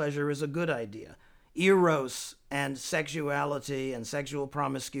sexual pleasure is a good idea. Eros and sexuality and sexual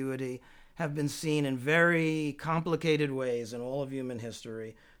promiscuity have been seen in very complicated ways in all of human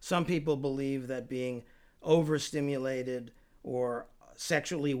history. Some people believe that being overstimulated or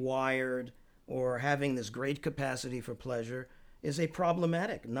sexually wired or having this great capacity for pleasure is a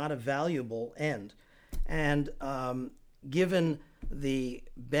problematic, not a valuable end. And given the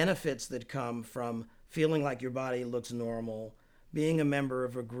benefits that come from feeling like your body looks normal, being a member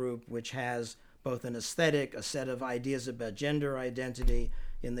of a group which has both an aesthetic, a set of ideas about gender identity,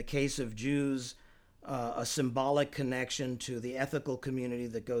 in the case of Jews, a symbolic connection to the ethical community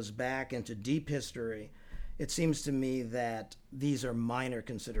that goes back into deep history, it seems to me that these are minor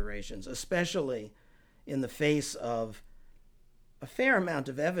considerations, especially in the face of a fair amount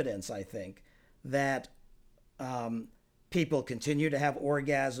of evidence, I think, that people continue to have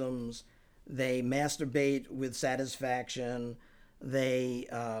orgasms, they masturbate with satisfaction, they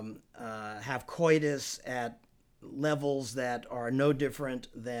have coitus at levels that are no different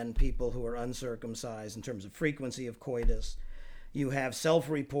than people who are uncircumcised in terms of frequency of coitus. You have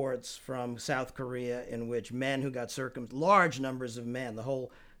self-reports from South Korea in which men who got circumcised, large numbers of men, the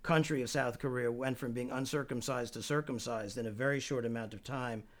whole country of South Korea went from being uncircumcised to circumcised in a very short amount of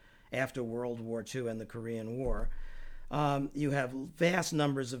time after World War II and the Korean War. You have vast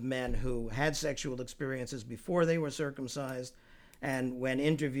numbers of men who had sexual experiences before they were circumcised, and when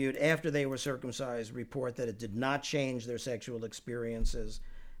interviewed after they were circumcised, report that it did not change their sexual experiences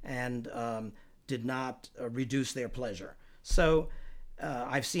and did not reduce their pleasure. So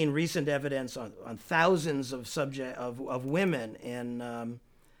I've seen recent evidence on thousands of women in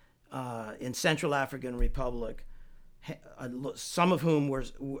Central African Republic, some of whom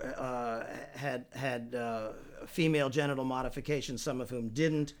had female genital modification, some of whom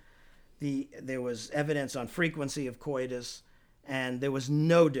didn't. There was evidence on frequency of coitus, and there was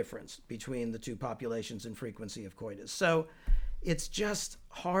no difference between the two populations in frequency of coitus. So it's just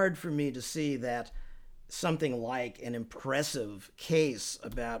hard for me to see that something like an impressive case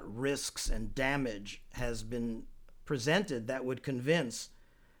about risks and damage has been presented that would convince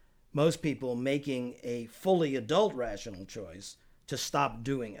most people making a fully adult rational choice to stop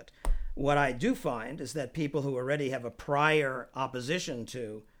doing it. What I do find is that people who already have a prior opposition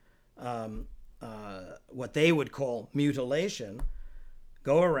to what they would call mutilation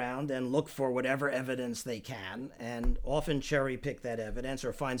go around and look for whatever evidence they can and often cherry pick that evidence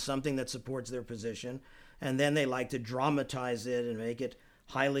or find something that supports their position, and then they like to dramatize it and make it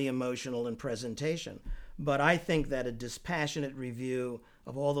highly emotional in presentation. But I think that a dispassionate review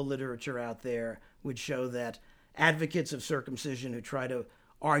of all the literature out there would show that advocates of circumcision who try to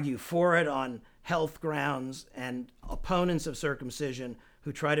argue for it on health grounds and opponents of circumcision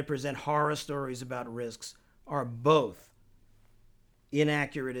who try to present horror stories about risks are both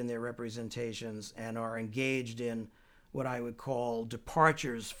inaccurate in their representations and are engaged in what I would call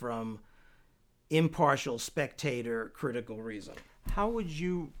departures from impartial spectator critical reason. How would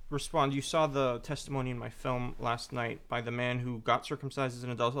you respond? You saw the testimony in my film last night by the man who got circumcised as an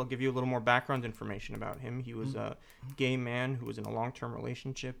adult. I'll give you a little more background information about him. He was a gay man who was in a long-term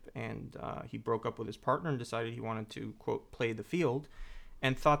relationship, and he broke up with his partner and decided he wanted to, quote, play the field,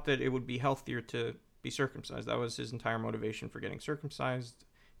 and thought that it would be healthier to be circumcised. That was his entire motivation for getting circumcised.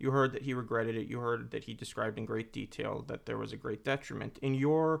 You heard that he regretted it. You heard that he described in great detail that there was a great detriment. In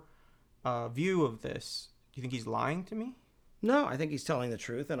your view of this, do you think he's lying to me? No, I think he's telling the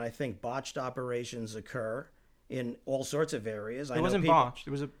truth, and I think botched operations occur in all sorts of areas. It wasn't botched. It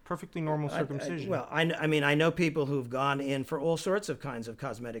was a perfectly normal circumcision. I know people who've gone in for all sorts of kinds of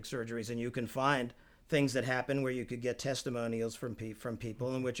cosmetic surgeries, and you can find things that happen where you could get testimonials from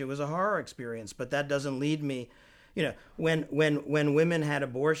people in which it was a horror experience. But that doesn't lead me, when women had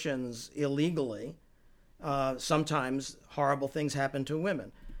abortions illegally, sometimes horrible things happened to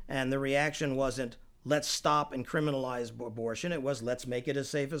women, and the reaction wasn't, let's stop and criminalize abortion. It was, let's make it as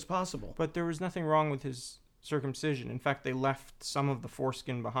safe as possible. But there was nothing wrong with his circumcision. In fact, they left some of the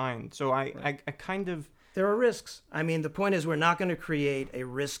foreskin behind. So I kind of... There are risks. I mean, the point is we're not going to create a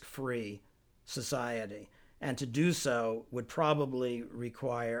risk-free society. And to do so would probably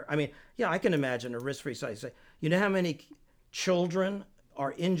require... I can imagine a risk-free society. You know how many children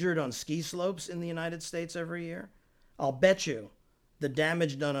are injured on ski slopes in the United States every year? I'll bet you the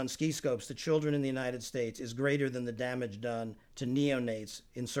damage done on ski slopes to children in the United States is greater than the damage done to neonates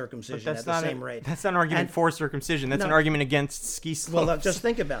in circumcision at the same rate. That's not an argument for circumcision. That's an argument against ski slopes. Well, just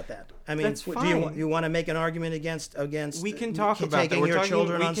think about that. I mean, that's fine. Do you want to make an argument against we can talk about taking your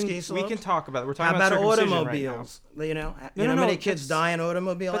children on ski slopes? We can talk about it. We're talking about circumcision automobiles. Right now. How many kids die in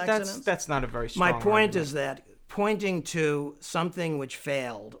automobile accidents? That's not a very strong My point argument. is that pointing to something which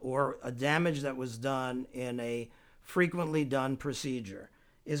failed or a damage that was done in a frequently done procedure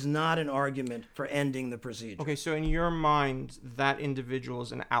is not an argument for ending the procedure. Okay, so in your mind, that individual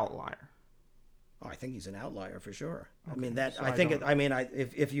is an outlier. Oh, I think he's an outlier for sure. Okay,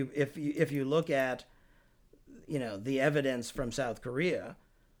 If you look at, the evidence from South Korea,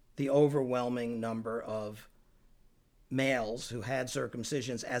 the overwhelming number of males who had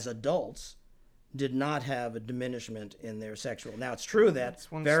circumcisions as adults did not have a diminishment in their sexual. Now, it's true that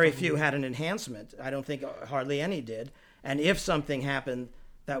very few had an enhancement. I don't think hardly any did. And if something happened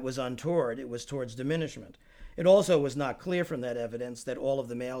that was untoward, it was towards diminishment. It also was not clear from that evidence that all of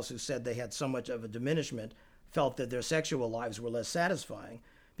the males who said they had so much of a diminishment felt that their sexual lives were less satisfying,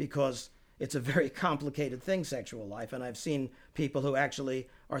 because it's a very complicated thing, sexual life. And I've seen people who actually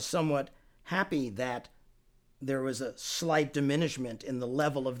are somewhat happy that there was a slight diminishment in the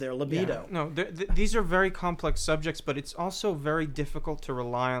level of their libido. Yeah. No, these are very complex subjects, but it's also very difficult to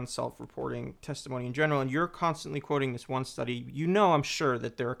rely on self-reporting testimony in general. And you're constantly quoting this one study. You know, I'm sure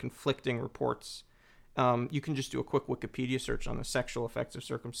that there are conflicting reports. You can just do a quick Wikipedia search on the sexual effects of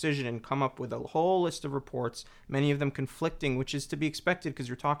circumcision and come up with a whole list of reports, many of them conflicting, which is to be expected because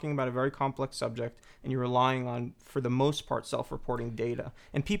you're talking about a very complex subject and you're relying on, for the most part, self-reporting data.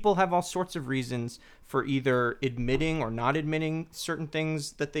 And people have all sorts of reasons for either admitting or not admitting certain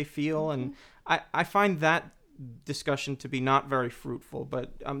things that they feel. And I find that discussion to be not very fruitful,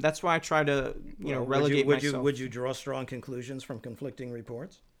 but that's why I try to, relegate myself. Would you draw strong conclusions from conflicting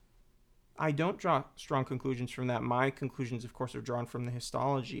reports? I don't draw strong conclusions from that. My conclusions, of course, are drawn from the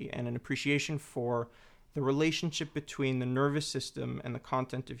histology and an appreciation for the relationship between the nervous system and the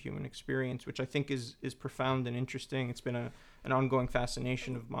content of human experience, which I think is profound and interesting. It's been an ongoing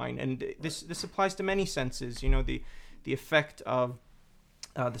fascination of mine. And this applies to many senses, the effect of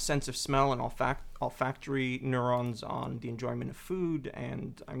the sense of smell and olfactory neurons on the enjoyment of food.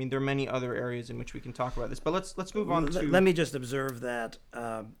 And I mean, there are many other areas in which we can talk about this, but let's move on to... Let me just observe that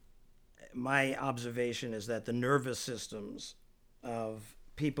my observation is that the nervous systems of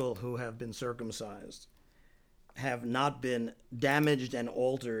people who have been circumcised have not been damaged and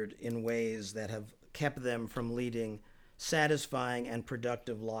altered in ways that have kept them from leading satisfying and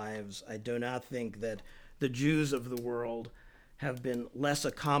productive lives. I do not think that the Jews of the world have been less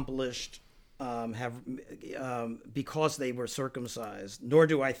accomplished because they were circumcised, nor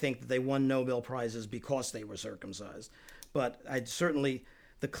do I think that they won Nobel Prizes because they were circumcised. But I'd certainly...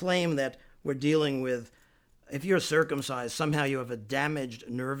 The claim that we're dealing with, if you're circumcised, somehow you have a damaged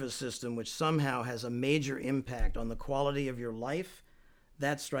nervous system which somehow has a major impact on the quality of your life,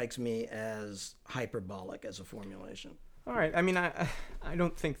 that strikes me as hyperbolic as a formulation. All right. I mean, I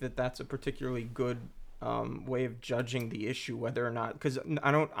don't think that that's a particularly good way of judging the issue, whether or not, because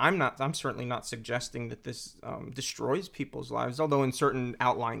I'm certainly not suggesting that this destroys people's lives, although in certain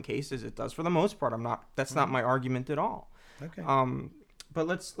outlying cases it does. For the most part, that's not my argument at all. Okay. But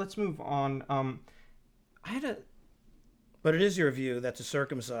let's move on. But it is your view that to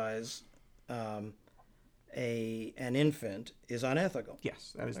circumcise an infant is unethical.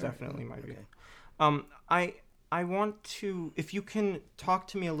 Yes, that is definitely my view. Okay. I want to, if you can talk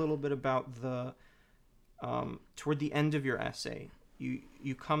to me a little bit about the toward the end of your essay,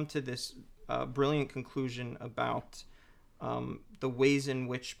 you come to this brilliant conclusion about the ways in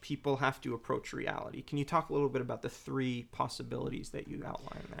which people have to approach reality. Can you talk a little bit about the three possibilities that you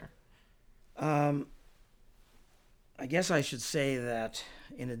outline there? I guess I should say that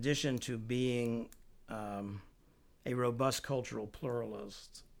in addition to being a robust cultural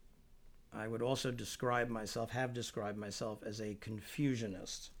pluralist, I would also have described myself as a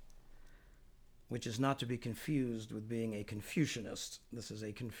Confucianist, which is not to be confused with being a Confucianist. This is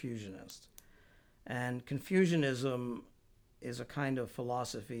a Confucianist. And Confucianism is a kind of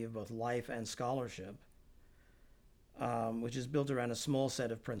philosophy of both life and scholarship, which is built around a small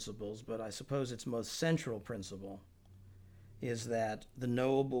set of principles, but I suppose its most central principle is that the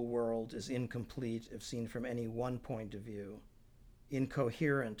knowable world is incomplete if seen from any one point of view,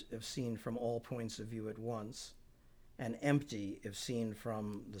 incoherent if seen from all points of view at once, and empty if seen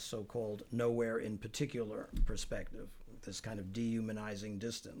from the so-called nowhere in particular perspective, this kind of dehumanizing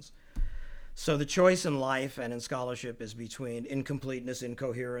distance. So the choice in life and in scholarship is between incompleteness,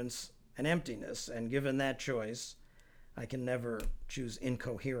 incoherence, and emptiness. And given that choice, I can never choose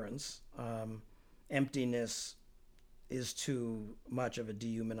incoherence. Emptiness is too much of a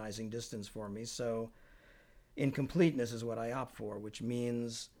dehumanizing distance for me. So incompleteness is what I opt for, which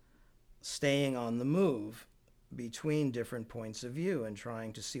means staying on the move between different points of view and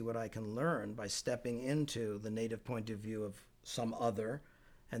trying to see what I can learn by stepping into the native point of view of some other,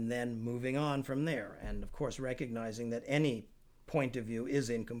 and then moving on from there. And of course, recognizing that any point of view is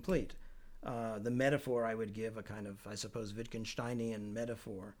incomplete. The metaphor I would give, a kind of, I suppose, Wittgensteinian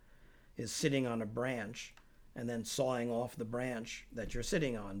metaphor, is sitting on a branch and then sawing off the branch that you're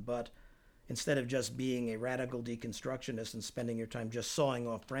sitting on. But instead of just being a radical deconstructionist and spending your time just sawing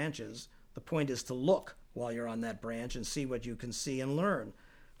off branches, the point is to look while you're on that branch and see what you can see and learn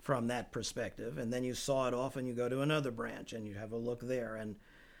from that perspective. And then you saw it off and you go to another branch and you have a look there. And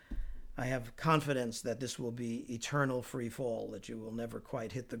I have confidence that this will be eternal free fall, that you will never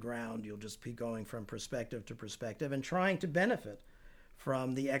quite hit the ground. You'll just be going from perspective to perspective and trying to benefit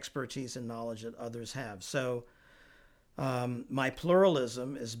from the expertise and knowledge that others have. So my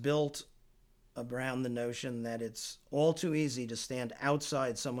pluralism is built around the notion that it's all too easy to stand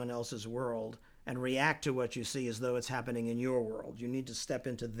outside someone else's world and react to what you see as though it's happening in your world. You need to step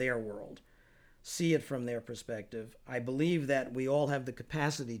into their world, see it from their perspective. I believe that we all have the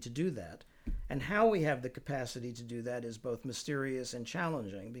capacity to do that. And how we have the capacity to do that is both mysterious and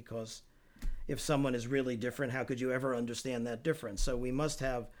challenging, because if someone is really different, how could you ever understand that difference? So we must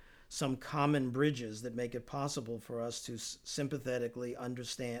have some common bridges that make it possible for us to sympathetically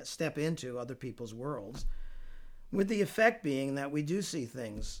understand, step into other people's worlds, with the effect being that we do see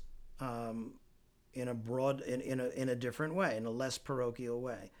things in a different way, in a less parochial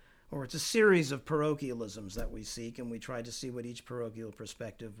way. Or it's a series of parochialisms that we seek, and we try to see what each parochial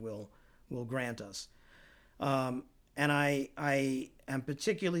perspective will grant us. And I am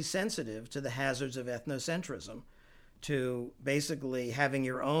particularly sensitive to the hazards of ethnocentrism, to basically having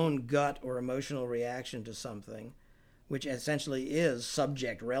your own gut or emotional reaction to something, which essentially is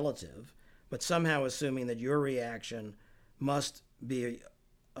subject relative, but somehow assuming that your reaction must be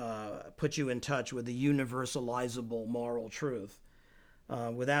put you in touch with the universalizable moral truth,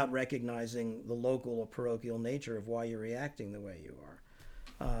 without recognizing the local or parochial nature of why you're reacting the way you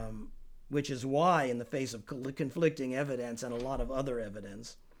are. Which is why, in the face of conflicting evidence and a lot of other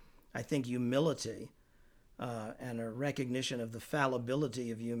evidence, I think humility and a recognition of the fallibility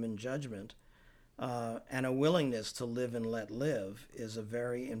of human judgment and a willingness to live and let live is a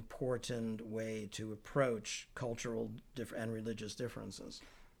very important way to approach cultural and religious differences.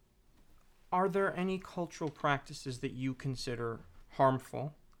 Are there any cultural practices that you consider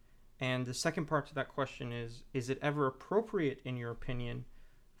harmful? And the second part to that question is it ever appropriate, in your opinion,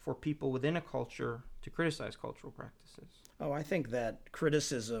 for people within a culture to criticize cultural practices? Oh, I think that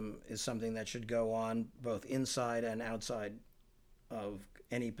criticism is something that should go on both inside and outside of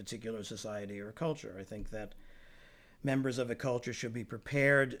any particular society or culture. I think that members of a culture should be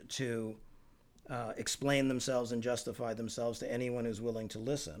prepared to explain themselves and justify themselves to anyone who's willing to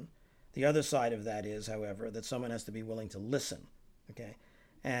listen. The other side of that is, however, that someone has to be willing to listen, okay,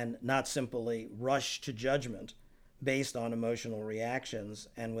 and not simply rush to judgment based on emotional reactions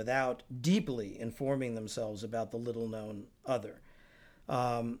and without deeply informing themselves about the little-known other.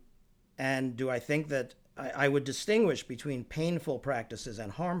 And do I think that I would distinguish between painful practices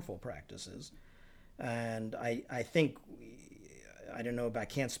and harmful practices? And I think, I don't know, I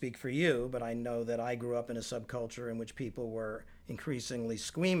can't speak for you, but I know that I grew up in a subculture in which people were increasingly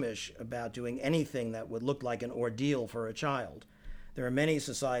squeamish about doing anything that would look like an ordeal for a child. There are many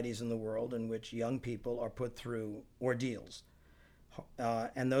societies in the world in which young people are put through ordeals.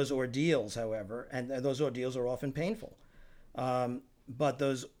 And those ordeals, however, and those ordeals are often painful. But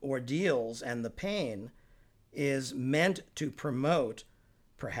those ordeals and the pain is meant to promote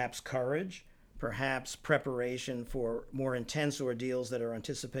perhaps courage, perhaps preparation for more intense ordeals that are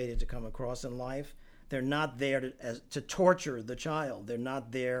anticipated to come across in life. They're not there to torture the child. They're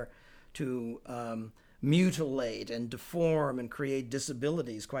not there to mutilate and deform and create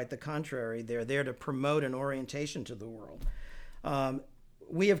disabilities. Quite the contrary, they're there to promote an orientation to the world.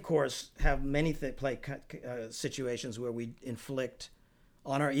 We, of course, have many situations where we inflict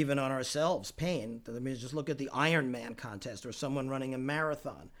even on ourselves pain. I mean, just look at the Ironman contest or someone running a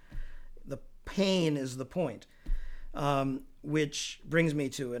marathon. The pain is the point. Which brings me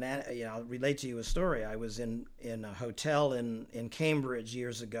to I'll relate to you a story. I was in a hotel in Cambridge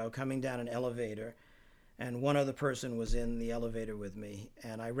years ago, coming down an elevator, and one other person was in the elevator with me,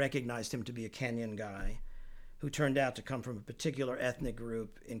 and I recognized him to be a Kenyan guy who turned out to come from a particular ethnic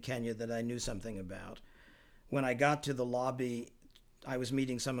group in Kenya that I knew something about. When I got to the lobby, I was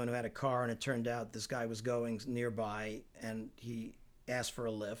meeting someone who had a car, and it turned out this guy was going nearby, and he asked for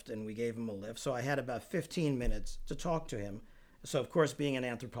a lift, and we gave him a lift. So I had about 15 minutes to talk to him. So, of course, being an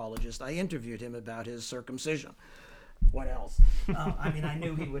anthropologist, I interviewed him about his circumcision. What else? I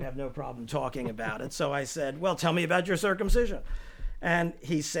knew he would have no problem talking about it. So I said, well, tell me about your circumcision. And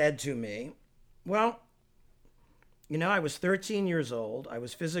he said to me, well, I was 13 years old. I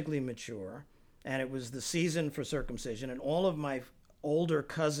was physically mature, and it was the season for circumcision. And all of my older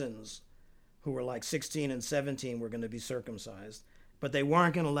cousins who were like 16 and 17 were going to be circumcised, but they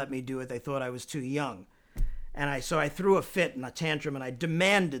weren't going to let me do it. They thought I was too young. And so I threw a fit and a tantrum, and I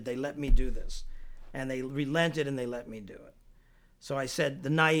demanded they let me do this. And they relented, and they let me do it. So I said the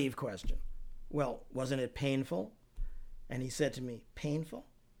naive question, well, wasn't it painful? And he said to me, painful?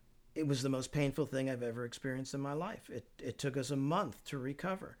 It was the most painful thing I've ever experienced in my life. It took us a month to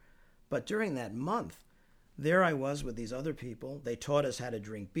recover. But during that month, there I was with these other people. They taught us how to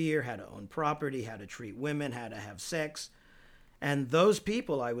drink beer, how to own property, how to treat women, how to have sex. And those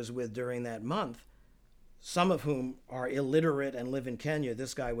people I was with during that month, some of whom are illiterate and live in Kenya.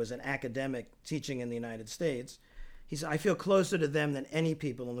 This guy was an academic teaching in the United States. He said, I feel closer to them than any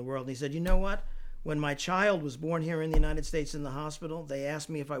people in the world. And he said, you know what? When my child was born here in the United States in the hospital, they asked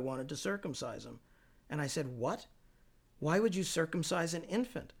me if I wanted to circumcise him. And I said, what? Why would you circumcise an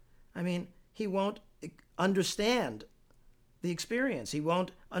infant? I mean, he won't understand the experience. He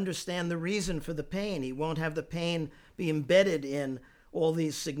won't understand the reason for the pain. He won't have the pain be embedded in all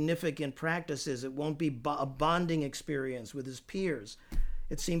these significant practices. It won't be a bonding experience with his peers.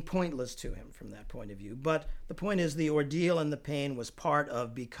 It seemed pointless to him from that point of view. But the point is, the ordeal and the pain was part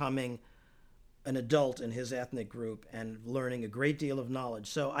of becoming an adult in his ethnic group and learning a great deal of knowledge.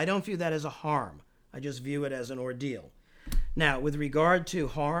 So I don't view that as a harm. I just view it as an ordeal. Now, with regard to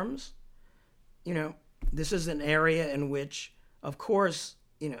harms, this is an area in which, of course,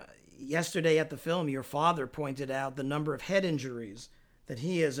 yesterday at the film, your father pointed out the number of head injuries that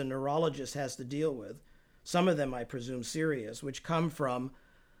he as a neurologist has to deal with. Some of them, I presume, serious, which come from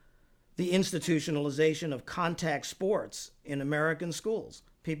the institutionalization of contact sports in American schools.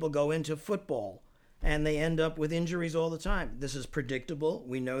 People go into football and they end up with injuries all the time. This is predictable.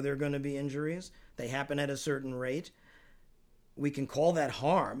 We know there are going to be injuries. They happen at a certain rate. We can call that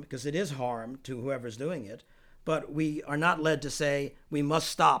harm because it is harm to whoever's doing it, but we are not led to say we must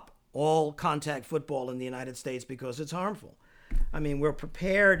stop all contact football in the United States because it's harmful. I mean, we're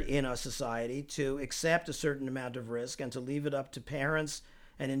prepared in a society to accept a certain amount of risk and to leave it up to parents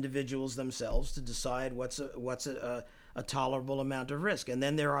and individuals themselves to decide what's a tolerable amount of risk. And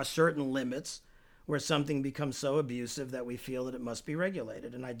then there are certain limits where something becomes so abusive that we feel that it must be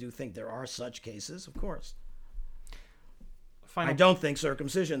regulated. And I do think there are such cases, of course. I don't think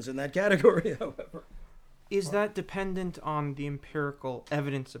circumcision's in that category, however. Is that dependent on the empirical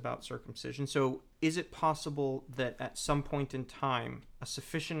evidence about circumcision? So is it possible that at some point in time, a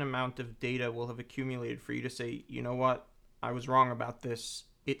sufficient amount of data will have accumulated for you to say, you know what, I was wrong about this.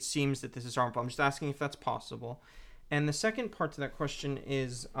 It seems that this is harmful. I'm just asking if that's possible. And the second part to that question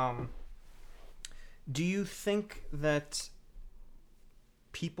is, do you think that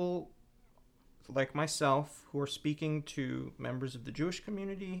people like myself who are speaking to members of the Jewish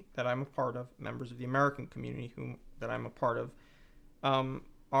community that I'm a part of, members of the American community that I'm a part of,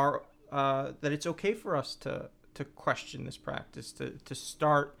 are that it's okay for us to question this practice, to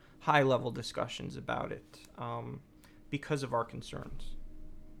start high-level discussions about it because of our concerns?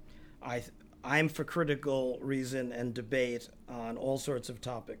 I'm for critical reason and debate on all sorts of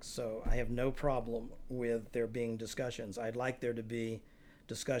topics, so I have no problem with there being discussions. I'd like there to be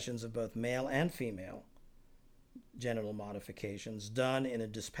discussions of both male and female genital modifications done in a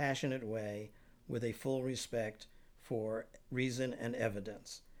dispassionate way with a full respect for reason and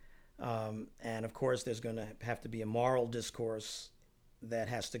evidence. And of course, there's going to have to be a moral discourse that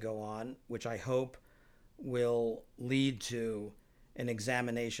has to go on, which I hope will lead to an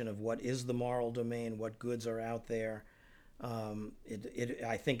examination of what is the moral domain, what goods are out there.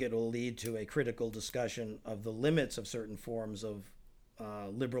 I think it will lead to a critical discussion of the limits of certain forms of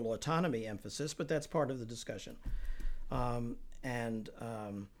liberal autonomy emphasis, but that's part of the discussion. My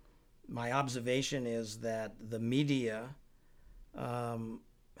observation is that the media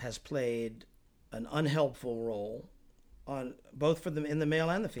has played an unhelpful role on both in the male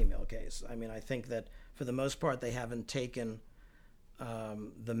and the female case. I mean, I think that for the most part they haven't taken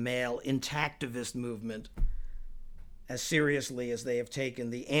the male intactivist movement as seriously as they have taken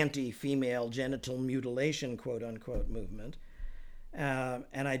the anti-female genital mutilation, quote-unquote, movement.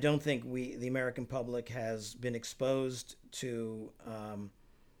 And I don't think the American public has been exposed to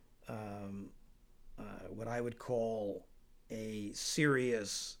what I would call a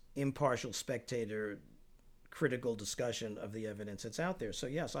serious, impartial spectator critical discussion of the evidence that's out there. So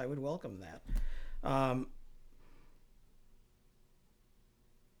yes, I would welcome that.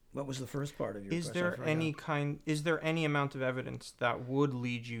 What was the first part of your question? Is there any amount of evidence that would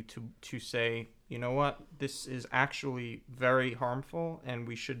lead you to say, you know what, this is actually very harmful and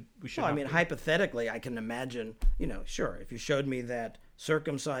we should Well, I mean, hypothetically, I can imagine, sure, if you showed me that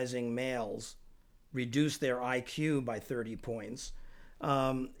circumcising males reduce their IQ by 30 points,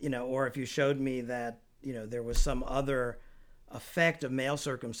 or if you showed me that, there was some other effect of male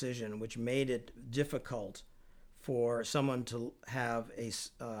circumcision which made it difficult for someone to have a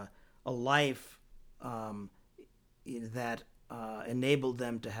life that enabled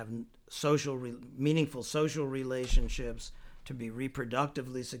them to have meaningful social relationships, to be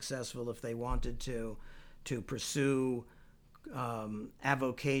reproductively successful if they wanted to pursue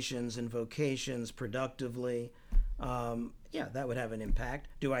avocations and vocations productively, that would have an impact.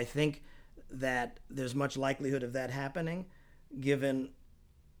 Do I think that there's much likelihood of that happening, given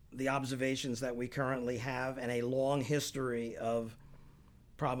the observations that we currently have and a long history of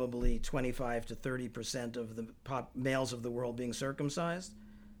probably 25 to 30% of the males of the world being circumcised,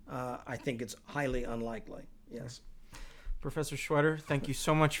 I think it's highly unlikely. Yes. Professor Shweder, thank you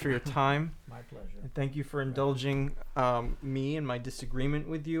so much for your time. My pleasure. And thank you for indulging me in my disagreement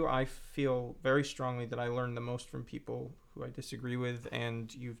with you. I feel very strongly that I learn the most from people who I disagree with,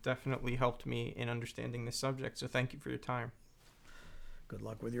 and you've definitely helped me in understanding this subject, so thank you for your time. Good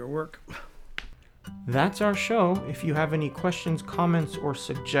luck with your work. That's our show. If you have any questions, comments, or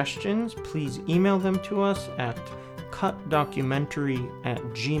suggestions, please email them to us at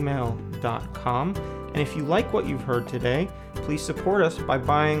cutdocumentary@gmail.com. And if you like what you've heard today, please support us by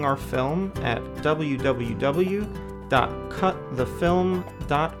buying our film at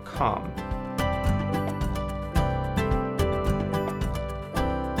www.cutthefilm.com.